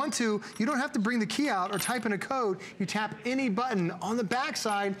if you want to, you don't have to bring the key out or type in a code. You tap any button on the back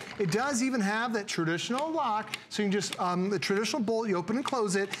side. It does even have that traditional lock. So you can just, the traditional bolt, you open and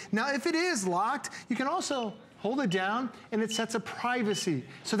close it. Now, if it is locked, you can also hold it down, and it sets a privacy.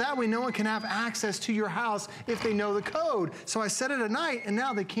 So that way no one can have access to your house if they know the code. So I set it at night, and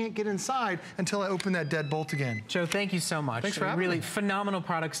now they can't get inside until I open that dead bolt again. Joe, thank you so much. Thanks for having really me. phenomenal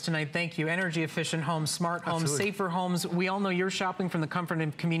products tonight. Thank you. Energy efficient homes, smart homes, Absolutely. safer homes. We all know you're shopping from the comfort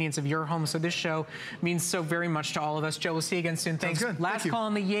and convenience of your home, so this show means so very much to all of us. Joe, we'll see you again soon. Thanks. Sounds good. Last Thank you. call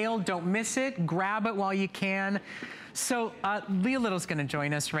on the Yale. Don't miss it. Grab it while you can. So Leah Little's going to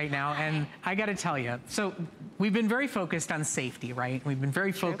join us right now, and I got to tell you, so we've been very focused on safety, right? We've been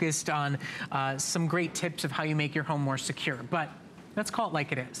very focused on some great tips of how you make your home more secure, but let's call it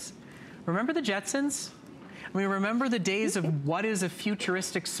like it is. Remember the Jetsons? I mean, remember the days of what is a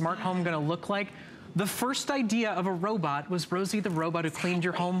futuristic smart home going to look like? The first idea of a robot was Rosie the robot who cleaned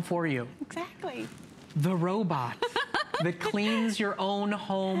your home for you. Exactly. The robot that cleans your own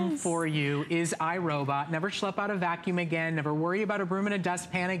home for you is iRobot. Never schlep out a vacuum again. Never worry about a broom and a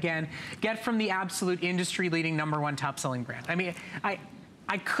dustpan again. Get from the absolute industry-leading #1 top-selling brand. I mean, I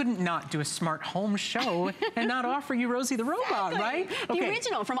couldn't not do a smart home show and not offer you Rosie the robot, right? The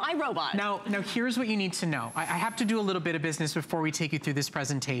original from iRobot. Now here's what you need to know. I have to do a little bit of business before we take you through this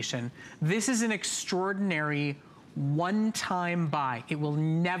presentation. This is an extraordinary one-time buy. It will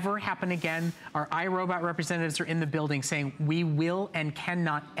never happen again. Our iRobot representatives are in the building saying we will and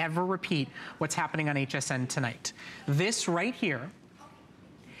cannot ever repeat what's happening on HSN tonight. This right here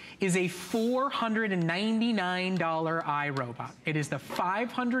is a $499 iRobot. It is the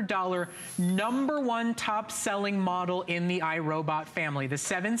 $500 #1 top-selling model in the iRobot family. The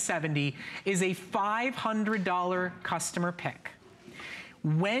 770 is a $500 customer pick.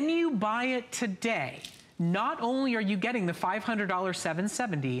 When you buy it today, not only are you getting the $500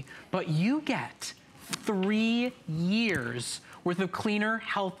 770, but you get 3 years worth of cleaner,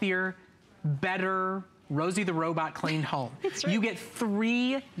 healthier, better Rosie the robot cleaned home. You get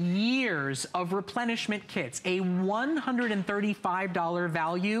 3 years of replenishment kits, a $135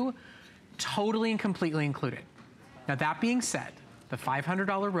 value, totally and completely included. Now that being said, the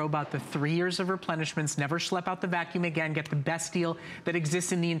 $500 robot, the 3 years of replenishments, never schlep out the vacuum again, get the best deal that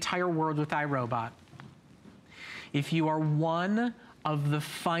exists in the entire world with iRobot. If you are one of the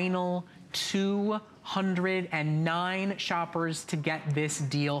final 209 shoppers to get this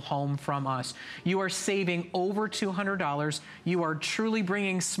deal home from us, you are saving over $200. You are truly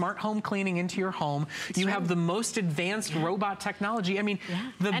bringing smart home cleaning into your home. You have the most advanced robot technology. I mean,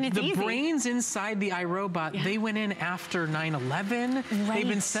 the brains inside the iRobot, they went in after 9/11. They've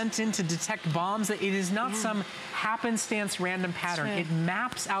been sent in to detect bombs. It is not some happenstance random pattern. It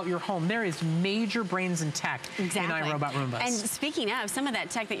maps out your home. There is major brains and tech in iRobot Roombas. And speaking of, some of that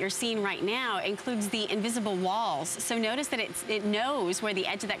tech that you're seeing right now includes the invisible walls. So notice that it knows where the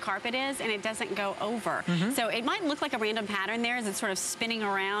edge of that carpet is and it doesn't go over. So it might look like a random pattern there as it's sort of spinning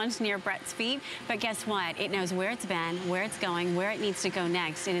around near Brett's feet, but guess what? It knows where it's been, where it's going, where it needs to go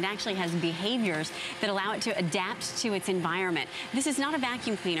next, and it actually has behaviors that allow it to adapt to its environment. This is not a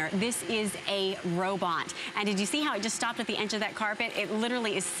vacuum cleaner. This is a robot. And did you see how it just stopped at the edge of that carpet? It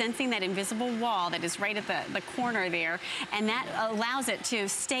literally is sensing that invisible wall that is right at the corner there, and that allows it to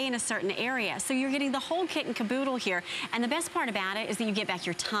stay in a certain area. So you're getting the whole kit and caboodle here. And the best part about it is that you get back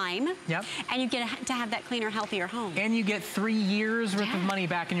your time. And you get to have that cleaner, healthier home. And you get 3 years worth of money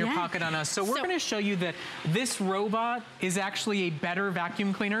back in your pocket on us. So we're going to show you that this robot is actually a better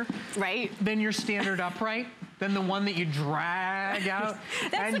vacuum cleaner than your standard upright, than the one that you drag out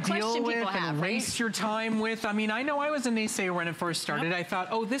and deal with and waste your time with. I mean, I know I was a naysayer when it first started. I thought,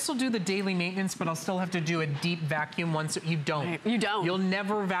 oh, this will do the daily maintenance, but I'll still have to do a deep vacuum once. You don't. You don't. You'll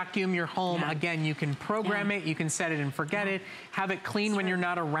never vacuum your home. Again, you can program it, you can set it and forget it, have it clean when you're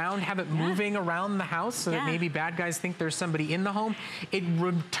not around, have it moving around the house so that maybe bad guys think there's somebody in the home. It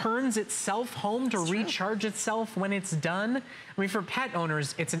returns itself home to recharge itself when it's done. I mean, for pet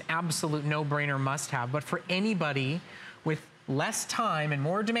owners, it's an absolute no-brainer must-have, but for anybody with less time and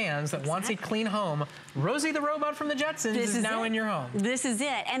more demands that wants a clean home, Rosie the robot from the Jetsons is now in your home. This is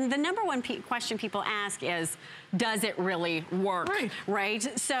it. And the number one question people ask is, does it really work?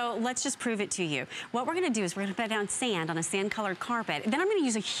 Right? So let's just prove it to you. What we're going to do is we're going to put down sand on a sand-colored carpet. Then I'm going to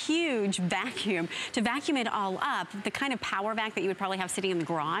use a huge vacuum to vacuum it all up, the kind of power vac that you would probably have sitting in the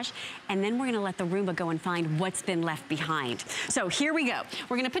garage. And then we're going to let the Roomba go and find what's been left behind. So here we go.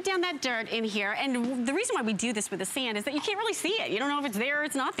 We're going to put down that dirt in here. And the reason why we do this with the sand is that you can't really see it. You don't know if it's there or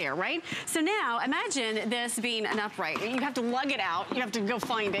it's not there, right? So now imagine this being an upright. You have to lug it out. You have to go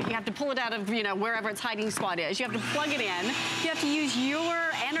find it. You have to pull it out of, you know, wherever its hiding spot is. You have to plug it in. You have to use your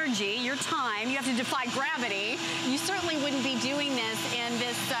energy, your time. You have to defy gravity. You certainly wouldn't be doing this in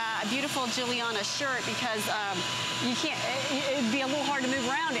this beautiful Juliana shirt because you can't, it'd be a little hard to move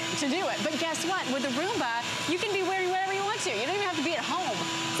around it to do it. But guess what? With the Roomba, you can be wearing whatever you want to. You don't even have to be at home.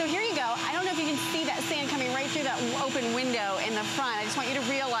 So here you go. I don't know if you can see that sand coming right through that open window in the front. I just want you to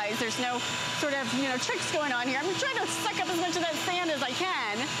realize there's no sort of, you know, tricks going on here. I'm trying to suck up as much of that sand as I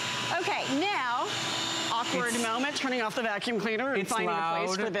can. Okay, now, awkward moment, turning off the vacuum cleaner and finding a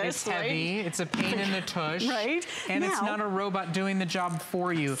place for this. It's heavy, it's a pain in the tush. Right. And now, it's not a robot doing the job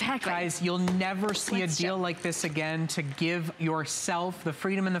for you. Exactly. Guys, you'll never see a deal like this again to give yourself the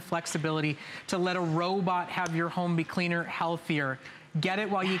freedom and the flexibility to let a robot have your home be cleaner, healthier. Get it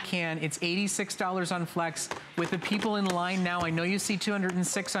while you can. It's $86 on Flex. With the people in line now, I know you see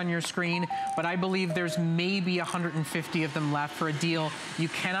 206 on your screen, but I believe there's maybe 150 of them left for a deal you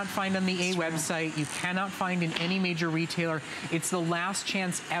cannot find on the A website. You cannot find in any major retailer. It's the last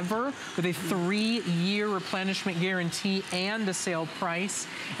chance ever with a 3-year replenishment guarantee and a sale price,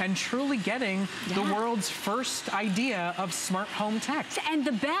 and truly getting the world's first idea of smart home tech. And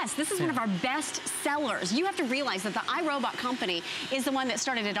the best, this is one of our best sellers. You have to realize that the iRobot company is the one that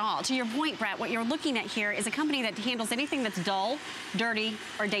started it all. To your point, Brett, what you're looking at here is a company that handles anything that's dull, dirty,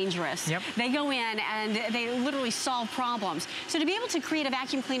 or dangerous. Yep. They go in and they literally solve problems. So to be able to create a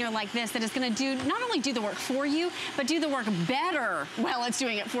vacuum cleaner like this that is going to do not only do the work for you, but do the work better while it's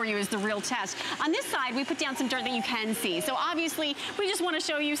doing it for you is the real test. On this side, we put down some dirt that you can see. So obviously, we just want to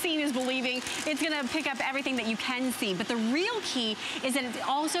show you seeing is believing. It's going to pick up everything that you can see. But the real key is that it's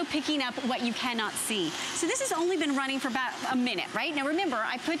also picking up what you cannot see. So this has only been running for about a minute, right? Now remember,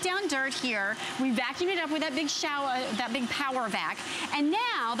 I put down dirt here. We vacuumed it up with that big shower, that big power vac. And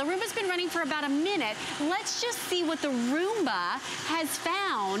now the Roomba's been running for about a minute. Let's just see what the Roomba has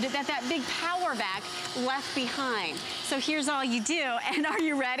found that big power vac left behind. So here's all you do. And are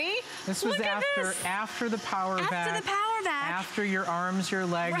you ready? This was after the power vac. After the power vac. After your arms, your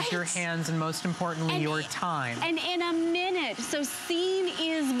legs, your hands, and most importantly, your time. And in a minute. So seeing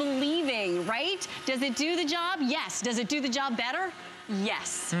is believing, right? Does it do the job? Yes. Does it do the job better?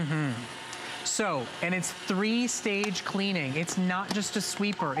 Yes. So, and it's 3-stage cleaning. It's not just a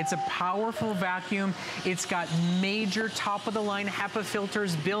sweeper. It's a powerful vacuum. It's got major top-of-the-line HEPA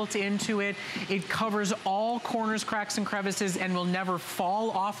filters built into it. It covers all corners, cracks, and crevices and will never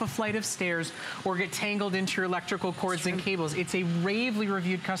fall off a flight of stairs or get tangled into your electrical cords and cables. It's a ravely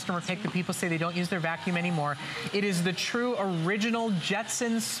reviewed customer pick. The people say they don't use their vacuum anymore. It is the true original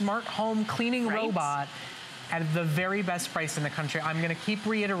Jetson smart home cleaning robot at the very best price in the country. I'm going to keep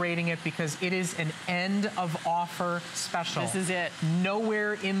reiterating it because it is an end of offer special. This is it.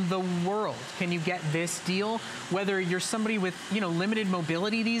 Nowhere in the world can you get this deal, whether you're somebody with, you know, limited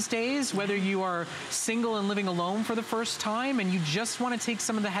mobility these days, whether you are single and living alone for the first time and you just want to take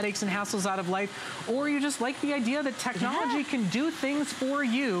some of the headaches and hassles out of life, or you just like the idea that technology can do things for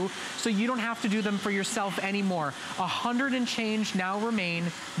you so you don't have to do them for yourself anymore. 100 and change now remain.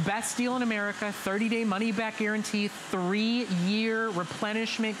 Best deal in America, 30-day money-back guarantee, 3-year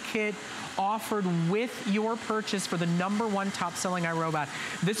replenishment kit offered with your purchase for the #1 top-selling iRobot.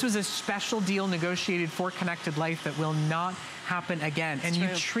 This was a special deal negotiated for Connected Life that will not happen again. And you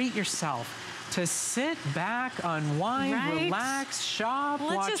treat yourself to sit back, unwind, relax, shop,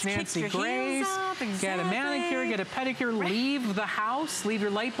 watch Nancy Grace, get a manicure, get a pedicure, leave the house, leave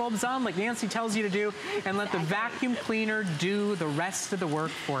your light bulbs on like Nancy tells you to do, and let the vacuum cleaner do the rest of the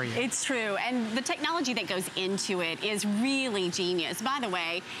work for you. It's true, and the technology that goes into it is really genius. By the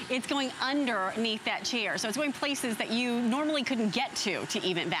way, it's going underneath that chair, so it's going places that you normally couldn't get to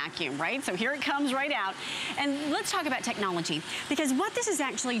even vacuum, right? So here it comes right out. And let's talk about technology, because what this is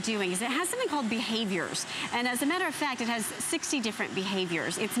actually doing is it has something called called behaviors. And as a matter of fact, it has 60 different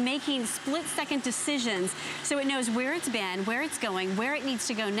behaviors. It's making split-second decisions so it knows where it's been, where it's going, where it needs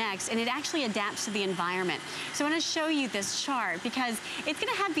to go next, and it actually adapts to the environment. So I want to show you this chart because it's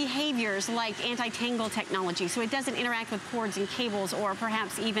going to have behaviors like anti-tangle technology, so it doesn't interact with cords and cables or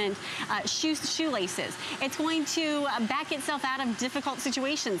perhaps even shoelaces. It's going to back itself out of difficult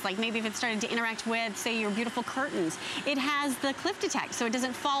situations, like maybe if it started to interact with, say, your beautiful curtains. It has the cliff detect, so it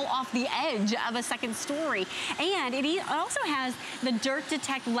doesn't fall off the edge of a second story. And it also has the dirt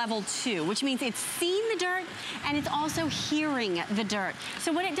detect level 2, which means it's seeing the dirt and it's also hearing the dirt.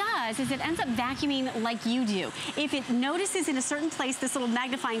 So what it does is it ends up vacuuming like you do. If it notices in a certain place this little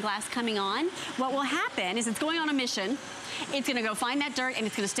magnifying glass coming on, what will happen is it's going on a mission. It's going to go find that dirt and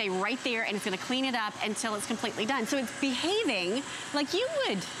it's going to stay right there and it's going to clean it up until it's completely done. So it's behaving like you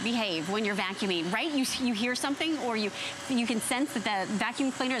would behave when you're vacuuming, right? You hear something or you can sense that the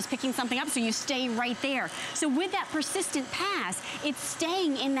vacuum cleaner is picking something up, so you stay right there. So with that persistent pass, it's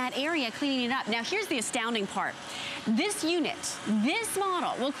staying in that area, cleaning it up. Now here's the astounding part. This unit, this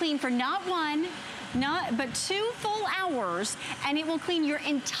model will clean for not one, but 2 full hours, and it will clean your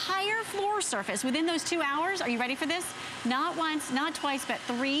entire floor surface within those 2 hours. Are you ready for this? Not once, not twice, but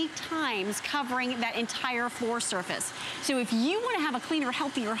 3 times, covering that entire floor surface. So if you want to have a cleaner,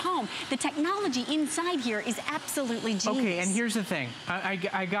 healthier home, the technology inside here is absolutely genius. Okay, and here's the thing.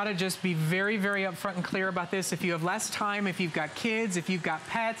 I gotta just be very, very upfront and clear about this. If you have less time, if you've got kids, if you've got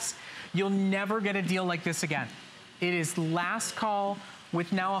pets, you'll never get a deal like this again. It is last call.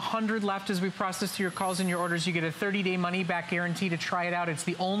 With now 100 left as we process your calls and your orders, you get a 30-day money-back guarantee to try it out. It's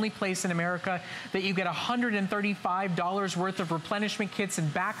the only place in America that you get $135 worth of replenishment kits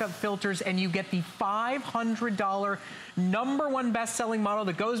and backup filters, and you get the $500 #1 best-selling model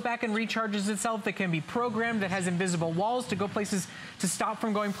that goes back and recharges itself, that can be programmed, that has invisible walls to go places, to stop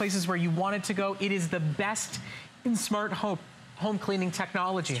from going places where you want it to go. It is the best in smart home cleaning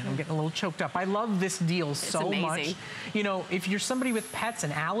technology. I'm getting a little choked up. I love this deal so much. You know, if you're somebody with pets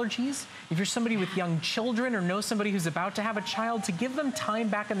and allergies, if you're somebody with young children or know somebody who's about to have a child, to give them time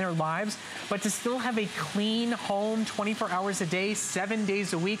back in their lives, but to still have a clean home 24 hours a day, 7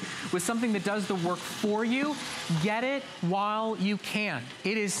 days a week with something that does the work for you, get it while you can.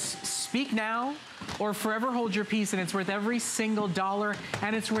 It is speak now or forever hold your peace, and it's worth every single dollar,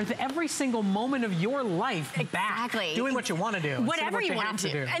 and it's worth every single moment of your life back doing what you want to do. Whatever you want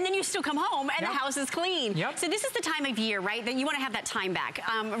to do. And then you still come home and the house is clean. So this is the time of year, right, that you want to have that time back.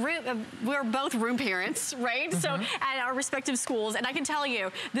 We're both room parents, right? So at our respective schools, and I can tell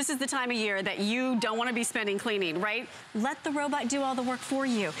you, this is the time of year that you don't want to be spending cleaning, right? Let the robot do all the work for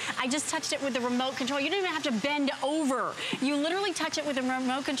you. I just touched it with the remote control. You don't even have to bend over. You literally touch it with a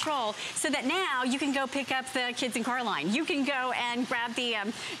remote control so that now you can go pick up the kids in car line. You can go and grab the,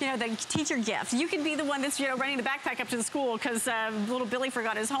 the teacher gift. You can be the one that's, running the backpack up to the school because little Billy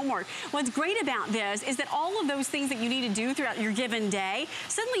forgot his homework. What's great about this is that all of those things that you need to do throughout your given day,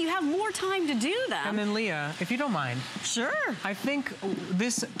 suddenly you have more time to do them. And then Leah, if you don't mind. Sure. I think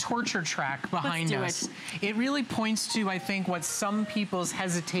this torture track behind us, it really points to, I think, what some people's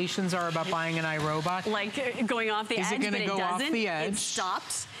hesitations are about buying an iRobot. Like going off the edge, Is it going to go off the edge? It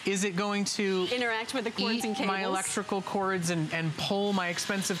stops. Is it going to interact with the cords and cables? My electrical cords and pull my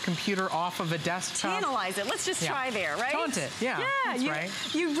expensive computer off of a desktop? Analyze it. Let's just try there, right? Taunt it. Yeah, that's right.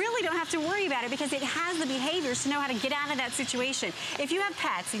 You really don't have to worry about it because it has the behaviors to know how to get out of that situation. If you have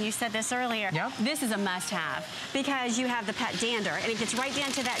pets, and you said this earlier, this is a must-have because you have the pet dander, and it gets right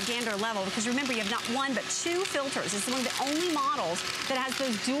down to that dander level because remember, you have not 1 but 2 filters. It's one of the only models that has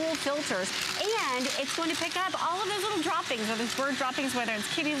those dual filters, and it's going to pick up all of those little droppings, whether it's bird droppings, whether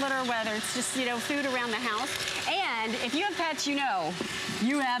it's kitty litter, whether it's just, food around the house. And if you have pets, you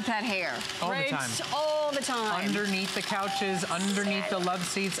have pet hair. All the time. All the time. Underneath the couches, underneath the love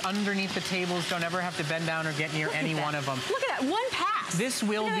seats, underneath the tables. Don't ever have to bend down or get near any one of them. Look at that, 1 pass. This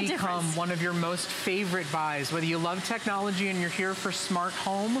will become one of your most favorite buys, whether you love technology and you're here for smart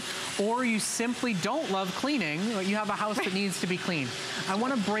home, or you simply don't love cleaning, but you have a house that needs to be cleaned. I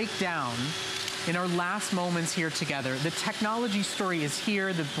want to break down in our last moments here together. The technology story is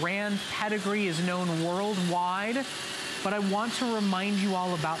here. The brand pedigree is known worldwide. But I want to remind you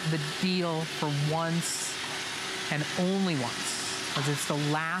all about the deal for once and only once, because it's the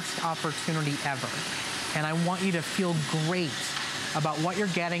last opportunity ever. And I want you to feel great about what you're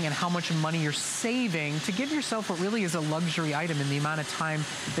getting and how much money you're saving to give yourself what really is a luxury item in the amount of time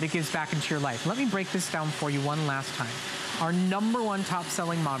that it gives back into your life. Let me break this down for you one last time. Our #1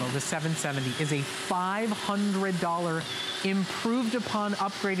 top-selling model, the 770, is a $500 improved upon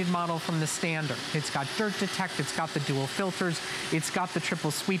upgraded model from the standard. It's got dirt detect, it's got the dual filters, it's got the triple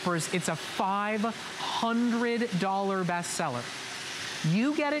sweepers. It's a $500 bestseller.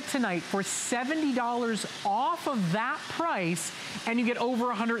 You get it tonight for $70 off of that price, and you get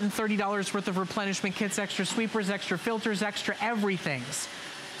over $130 worth of replenishment kits, extra sweepers, extra filters, extra everythings.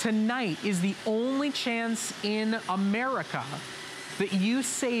 Tonight is the only chance in America that you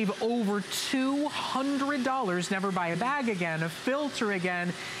save over $200, never buy a bag again, a filter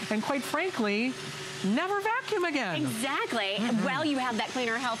again, and quite frankly, never vacuum again. Exactly. Well, you have that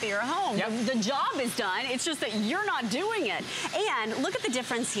cleaner, healthier home. Yep. The job is done. It's just that you're not doing it. And look at the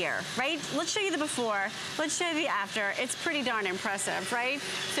difference here, right? Let's show you the before. Let's show you the after. It's pretty darn impressive, right?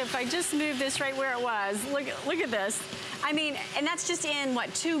 So if I just move this right where it was, look at this. I mean, and that's just in,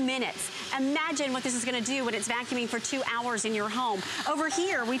 what, 2 minutes. Imagine what this is gonna do when it's vacuuming for 2 hours in your home. Over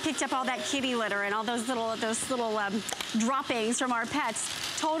here, we picked up all that kitty litter and all those little droppings from our pets.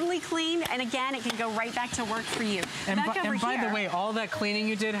 Totally clean, and again, it can go right back to work for you. And by the way, all that cleaning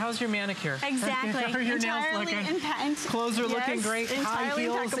you did, how's your manicure? Exactly. How are your nails looking? Clothes are looking great. High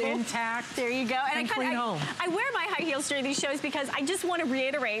heels intact. There you go. And clean home. I wear my high heels during these shows because I just want to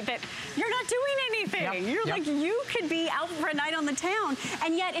reiterate that you're not doing anything. You're like, you could be out for a night on the town,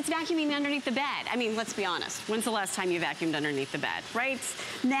 and yet it's vacuuming underneath the bed. I mean, let's be honest. When's the last time you vacuumed underneath the bed, right?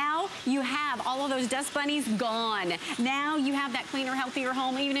 Now you have all of those dust bunnies gone. Now you have that cleaner, healthier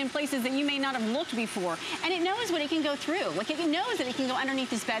home, even in places that you may not have looked before. And it knows what it can go through. Like, it knows that it can go underneath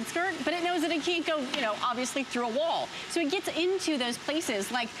this bed skirt, but it knows that it can't go, you know, obviously through a wall. So it gets into those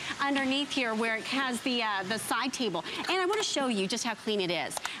places, like underneath here where it has the side table. And I want to show you just how clean it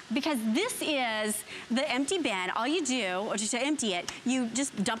is, because this is the empty bin. All you do, or just to empty it, you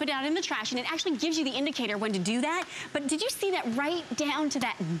just dump it out in the trash, and it actually gives you the indicator when to do that. But did you see that right down to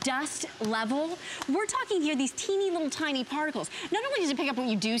that dust level? We're talking here these teeny little tiny particles. Not only does it pick up what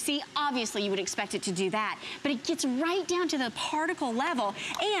you do see, obviously you would expect it to do that, but it gets right down to the particle level.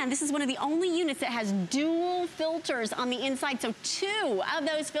 And this is one of the only units that has dual filters on the inside, so 2 of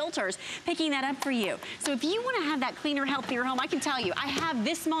those filters picking that up for you. So if you want to have that cleaner, healthier home, I can tell you, I have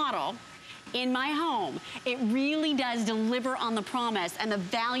this model in my home. It really does deliver on the promise, and the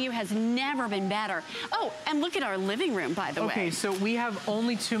value has never been better. Oh, and look at our living room, by the way. Okay, so we have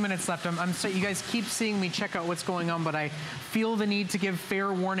only 2 minutes left. I'm sorry, you guys keep seeing me check out what's going on, but I feel the need to give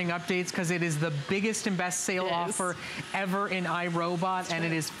fair warning updates because it is the biggest and best sale offer ever in iRobot, and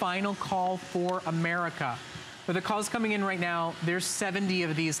it is final call for America. For the calls coming in right now, there's 70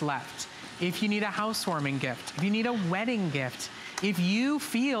 of these left. If you need a housewarming gift, if you need a wedding gift, if you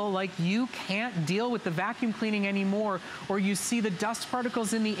feel like you can't deal with the vacuum cleaning anymore, or you see the dust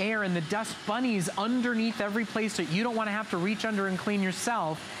particles in the air and the dust bunnies underneath every place that you don't want to have to reach under and clean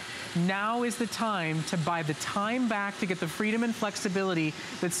yourself, now is the time to buy the time back to get the freedom and flexibility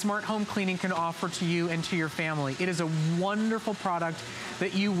that smart home cleaning can offer to you and to your family. It is a wonderful product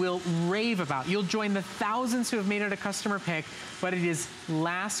that you will rave about. You'll join the thousands who have made it a customer pick, but it is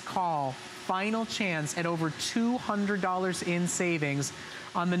last call, final chance at over $200 in savings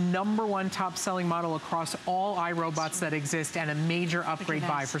on the #1 top-selling model across all iRobots that exist, and a major upgrade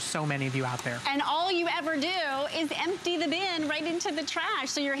buy for so many of you out there. And all you ever do is empty the bin right into the trash,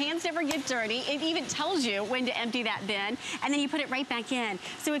 so your hands never get dirty. It even tells you when to empty that bin, and then you put it right back in.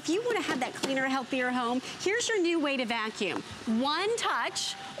 So if you want to have that cleaner, healthier home, here's your new way to vacuum. One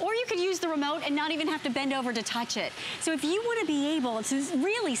touch, or you could use the remote and not even have to bend over to touch it. So if you want to be able to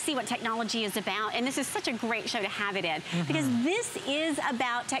really see what technology is about, and this is such a great show to have it in, because this is about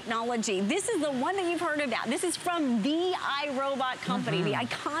technology. This is the one that you've heard about. This is from the iRobot company, the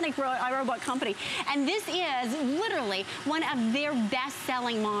iconic iRobot company. And this is literally one of their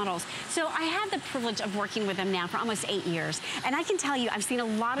best-selling models. So I have the privilege of working with them now for almost 8 years. And I can tell you, I've seen a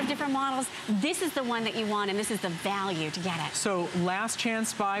lot of different models. This is the one that you want, and this is the value to get it. So last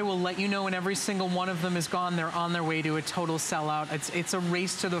chance buy, will let you know when every single one of them is gone. They're on their way to a total sellout. It's a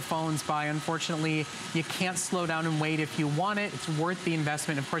race to the phones buy. Unfortunately, you can't slow down and wait. If you want it, it's worth the investment.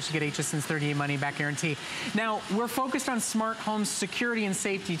 Of course, you get HSN's 30-day money-back guarantee. Now, we're focused on smart home security and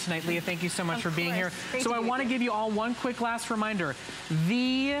safety tonight. Leah, thank you so much for being here. So I want to give you all one quick last reminder.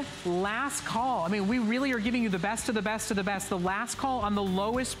 The last call, I mean, we really are giving you the best of the best of the best. The last call on the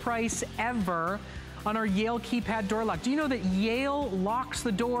lowest price ever on our Yale keypad door lock. Do you know that Yale locks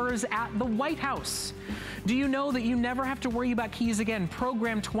the doors at the White House? Do you know that you never have to worry about keys again?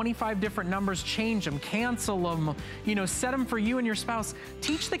 Program 25 different numbers, change them, cancel them, you know, set them for you and your spouse.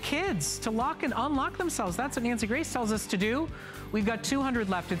 Teach the kids to lock and unlock themselves. That's what Nancy Grace tells us to do. We've got 200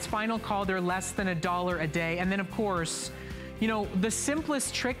 left. It's final call. They're less than $1 a day. And then, of course, You know, the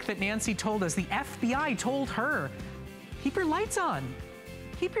simplest trick that Nancy told us, the FBI told her, keep your lights on.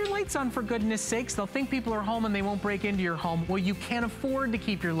 Keep your lights on, for goodness sakes. They'll think people are home and they won't break into your home. Well, you can't afford to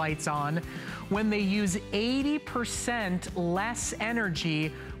keep your lights on when they use 80% less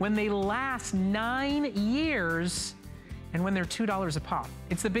energy, when they last 9 years, and when they're $2 a pop.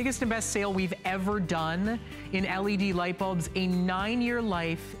 It's the biggest and best sale we've ever done in LED light bulbs. A 9-year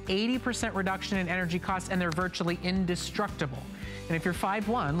life, 80% reduction in energy costs, and they're virtually indestructible. And if you're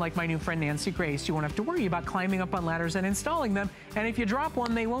 5'1", like my new friend Nancy Grace, you won't have to worry about climbing up on ladders and installing them. And if you drop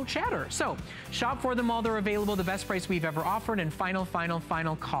one, they won't shatter. So shop for them while they're available. The best price we've ever offered, and final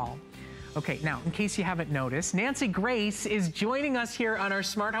call. Okay, now, in case you haven't noticed, Nancy Grace is joining us here on our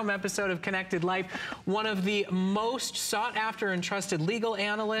Smart Home episode of Connected Life, one of the most sought after and trusted legal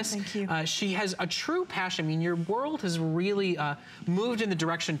analysts. Thank you. She has a true passion. I mean, your world has really moved in the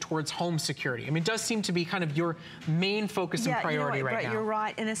direction towards home security. I mean, it does seem to be kind of your main focus and priority right now. You're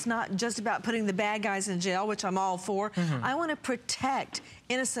right, and it's not just about putting the bad guys in jail, which I'm all for. I want to protect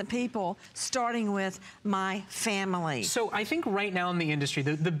innocent people, starting with my family. So I think right now in the industry,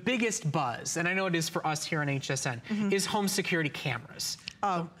 the biggest buzz, and I know it is for us here on HSN, is home security cameras.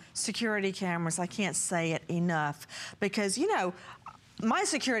 Oh, security cameras, I can't say it enough. Because, you know, my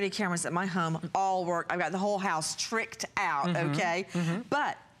security cameras at my home all work. I've got the whole house tricked out, okay?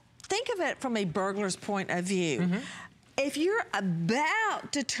 But think of it from a burglar's point of view. If you're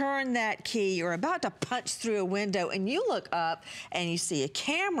about to turn that key or about to punch through a window and you look up and you see a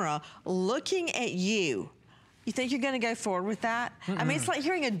camera looking at you, you think you're going to go forward with that? I mean, it's like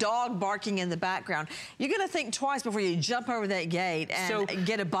hearing a dog barking in the background. You're going to think twice before you jump over that gate and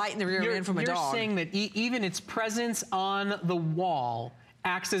get a bite in the rear end from a dog. You're saying that even its presence on the wall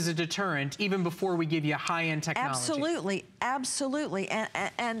acts as a deterrent even before we give you high-end technology. Absolutely, absolutely.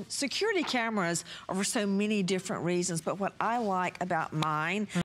 And security cameras are for so many different reasons, but what I like about mine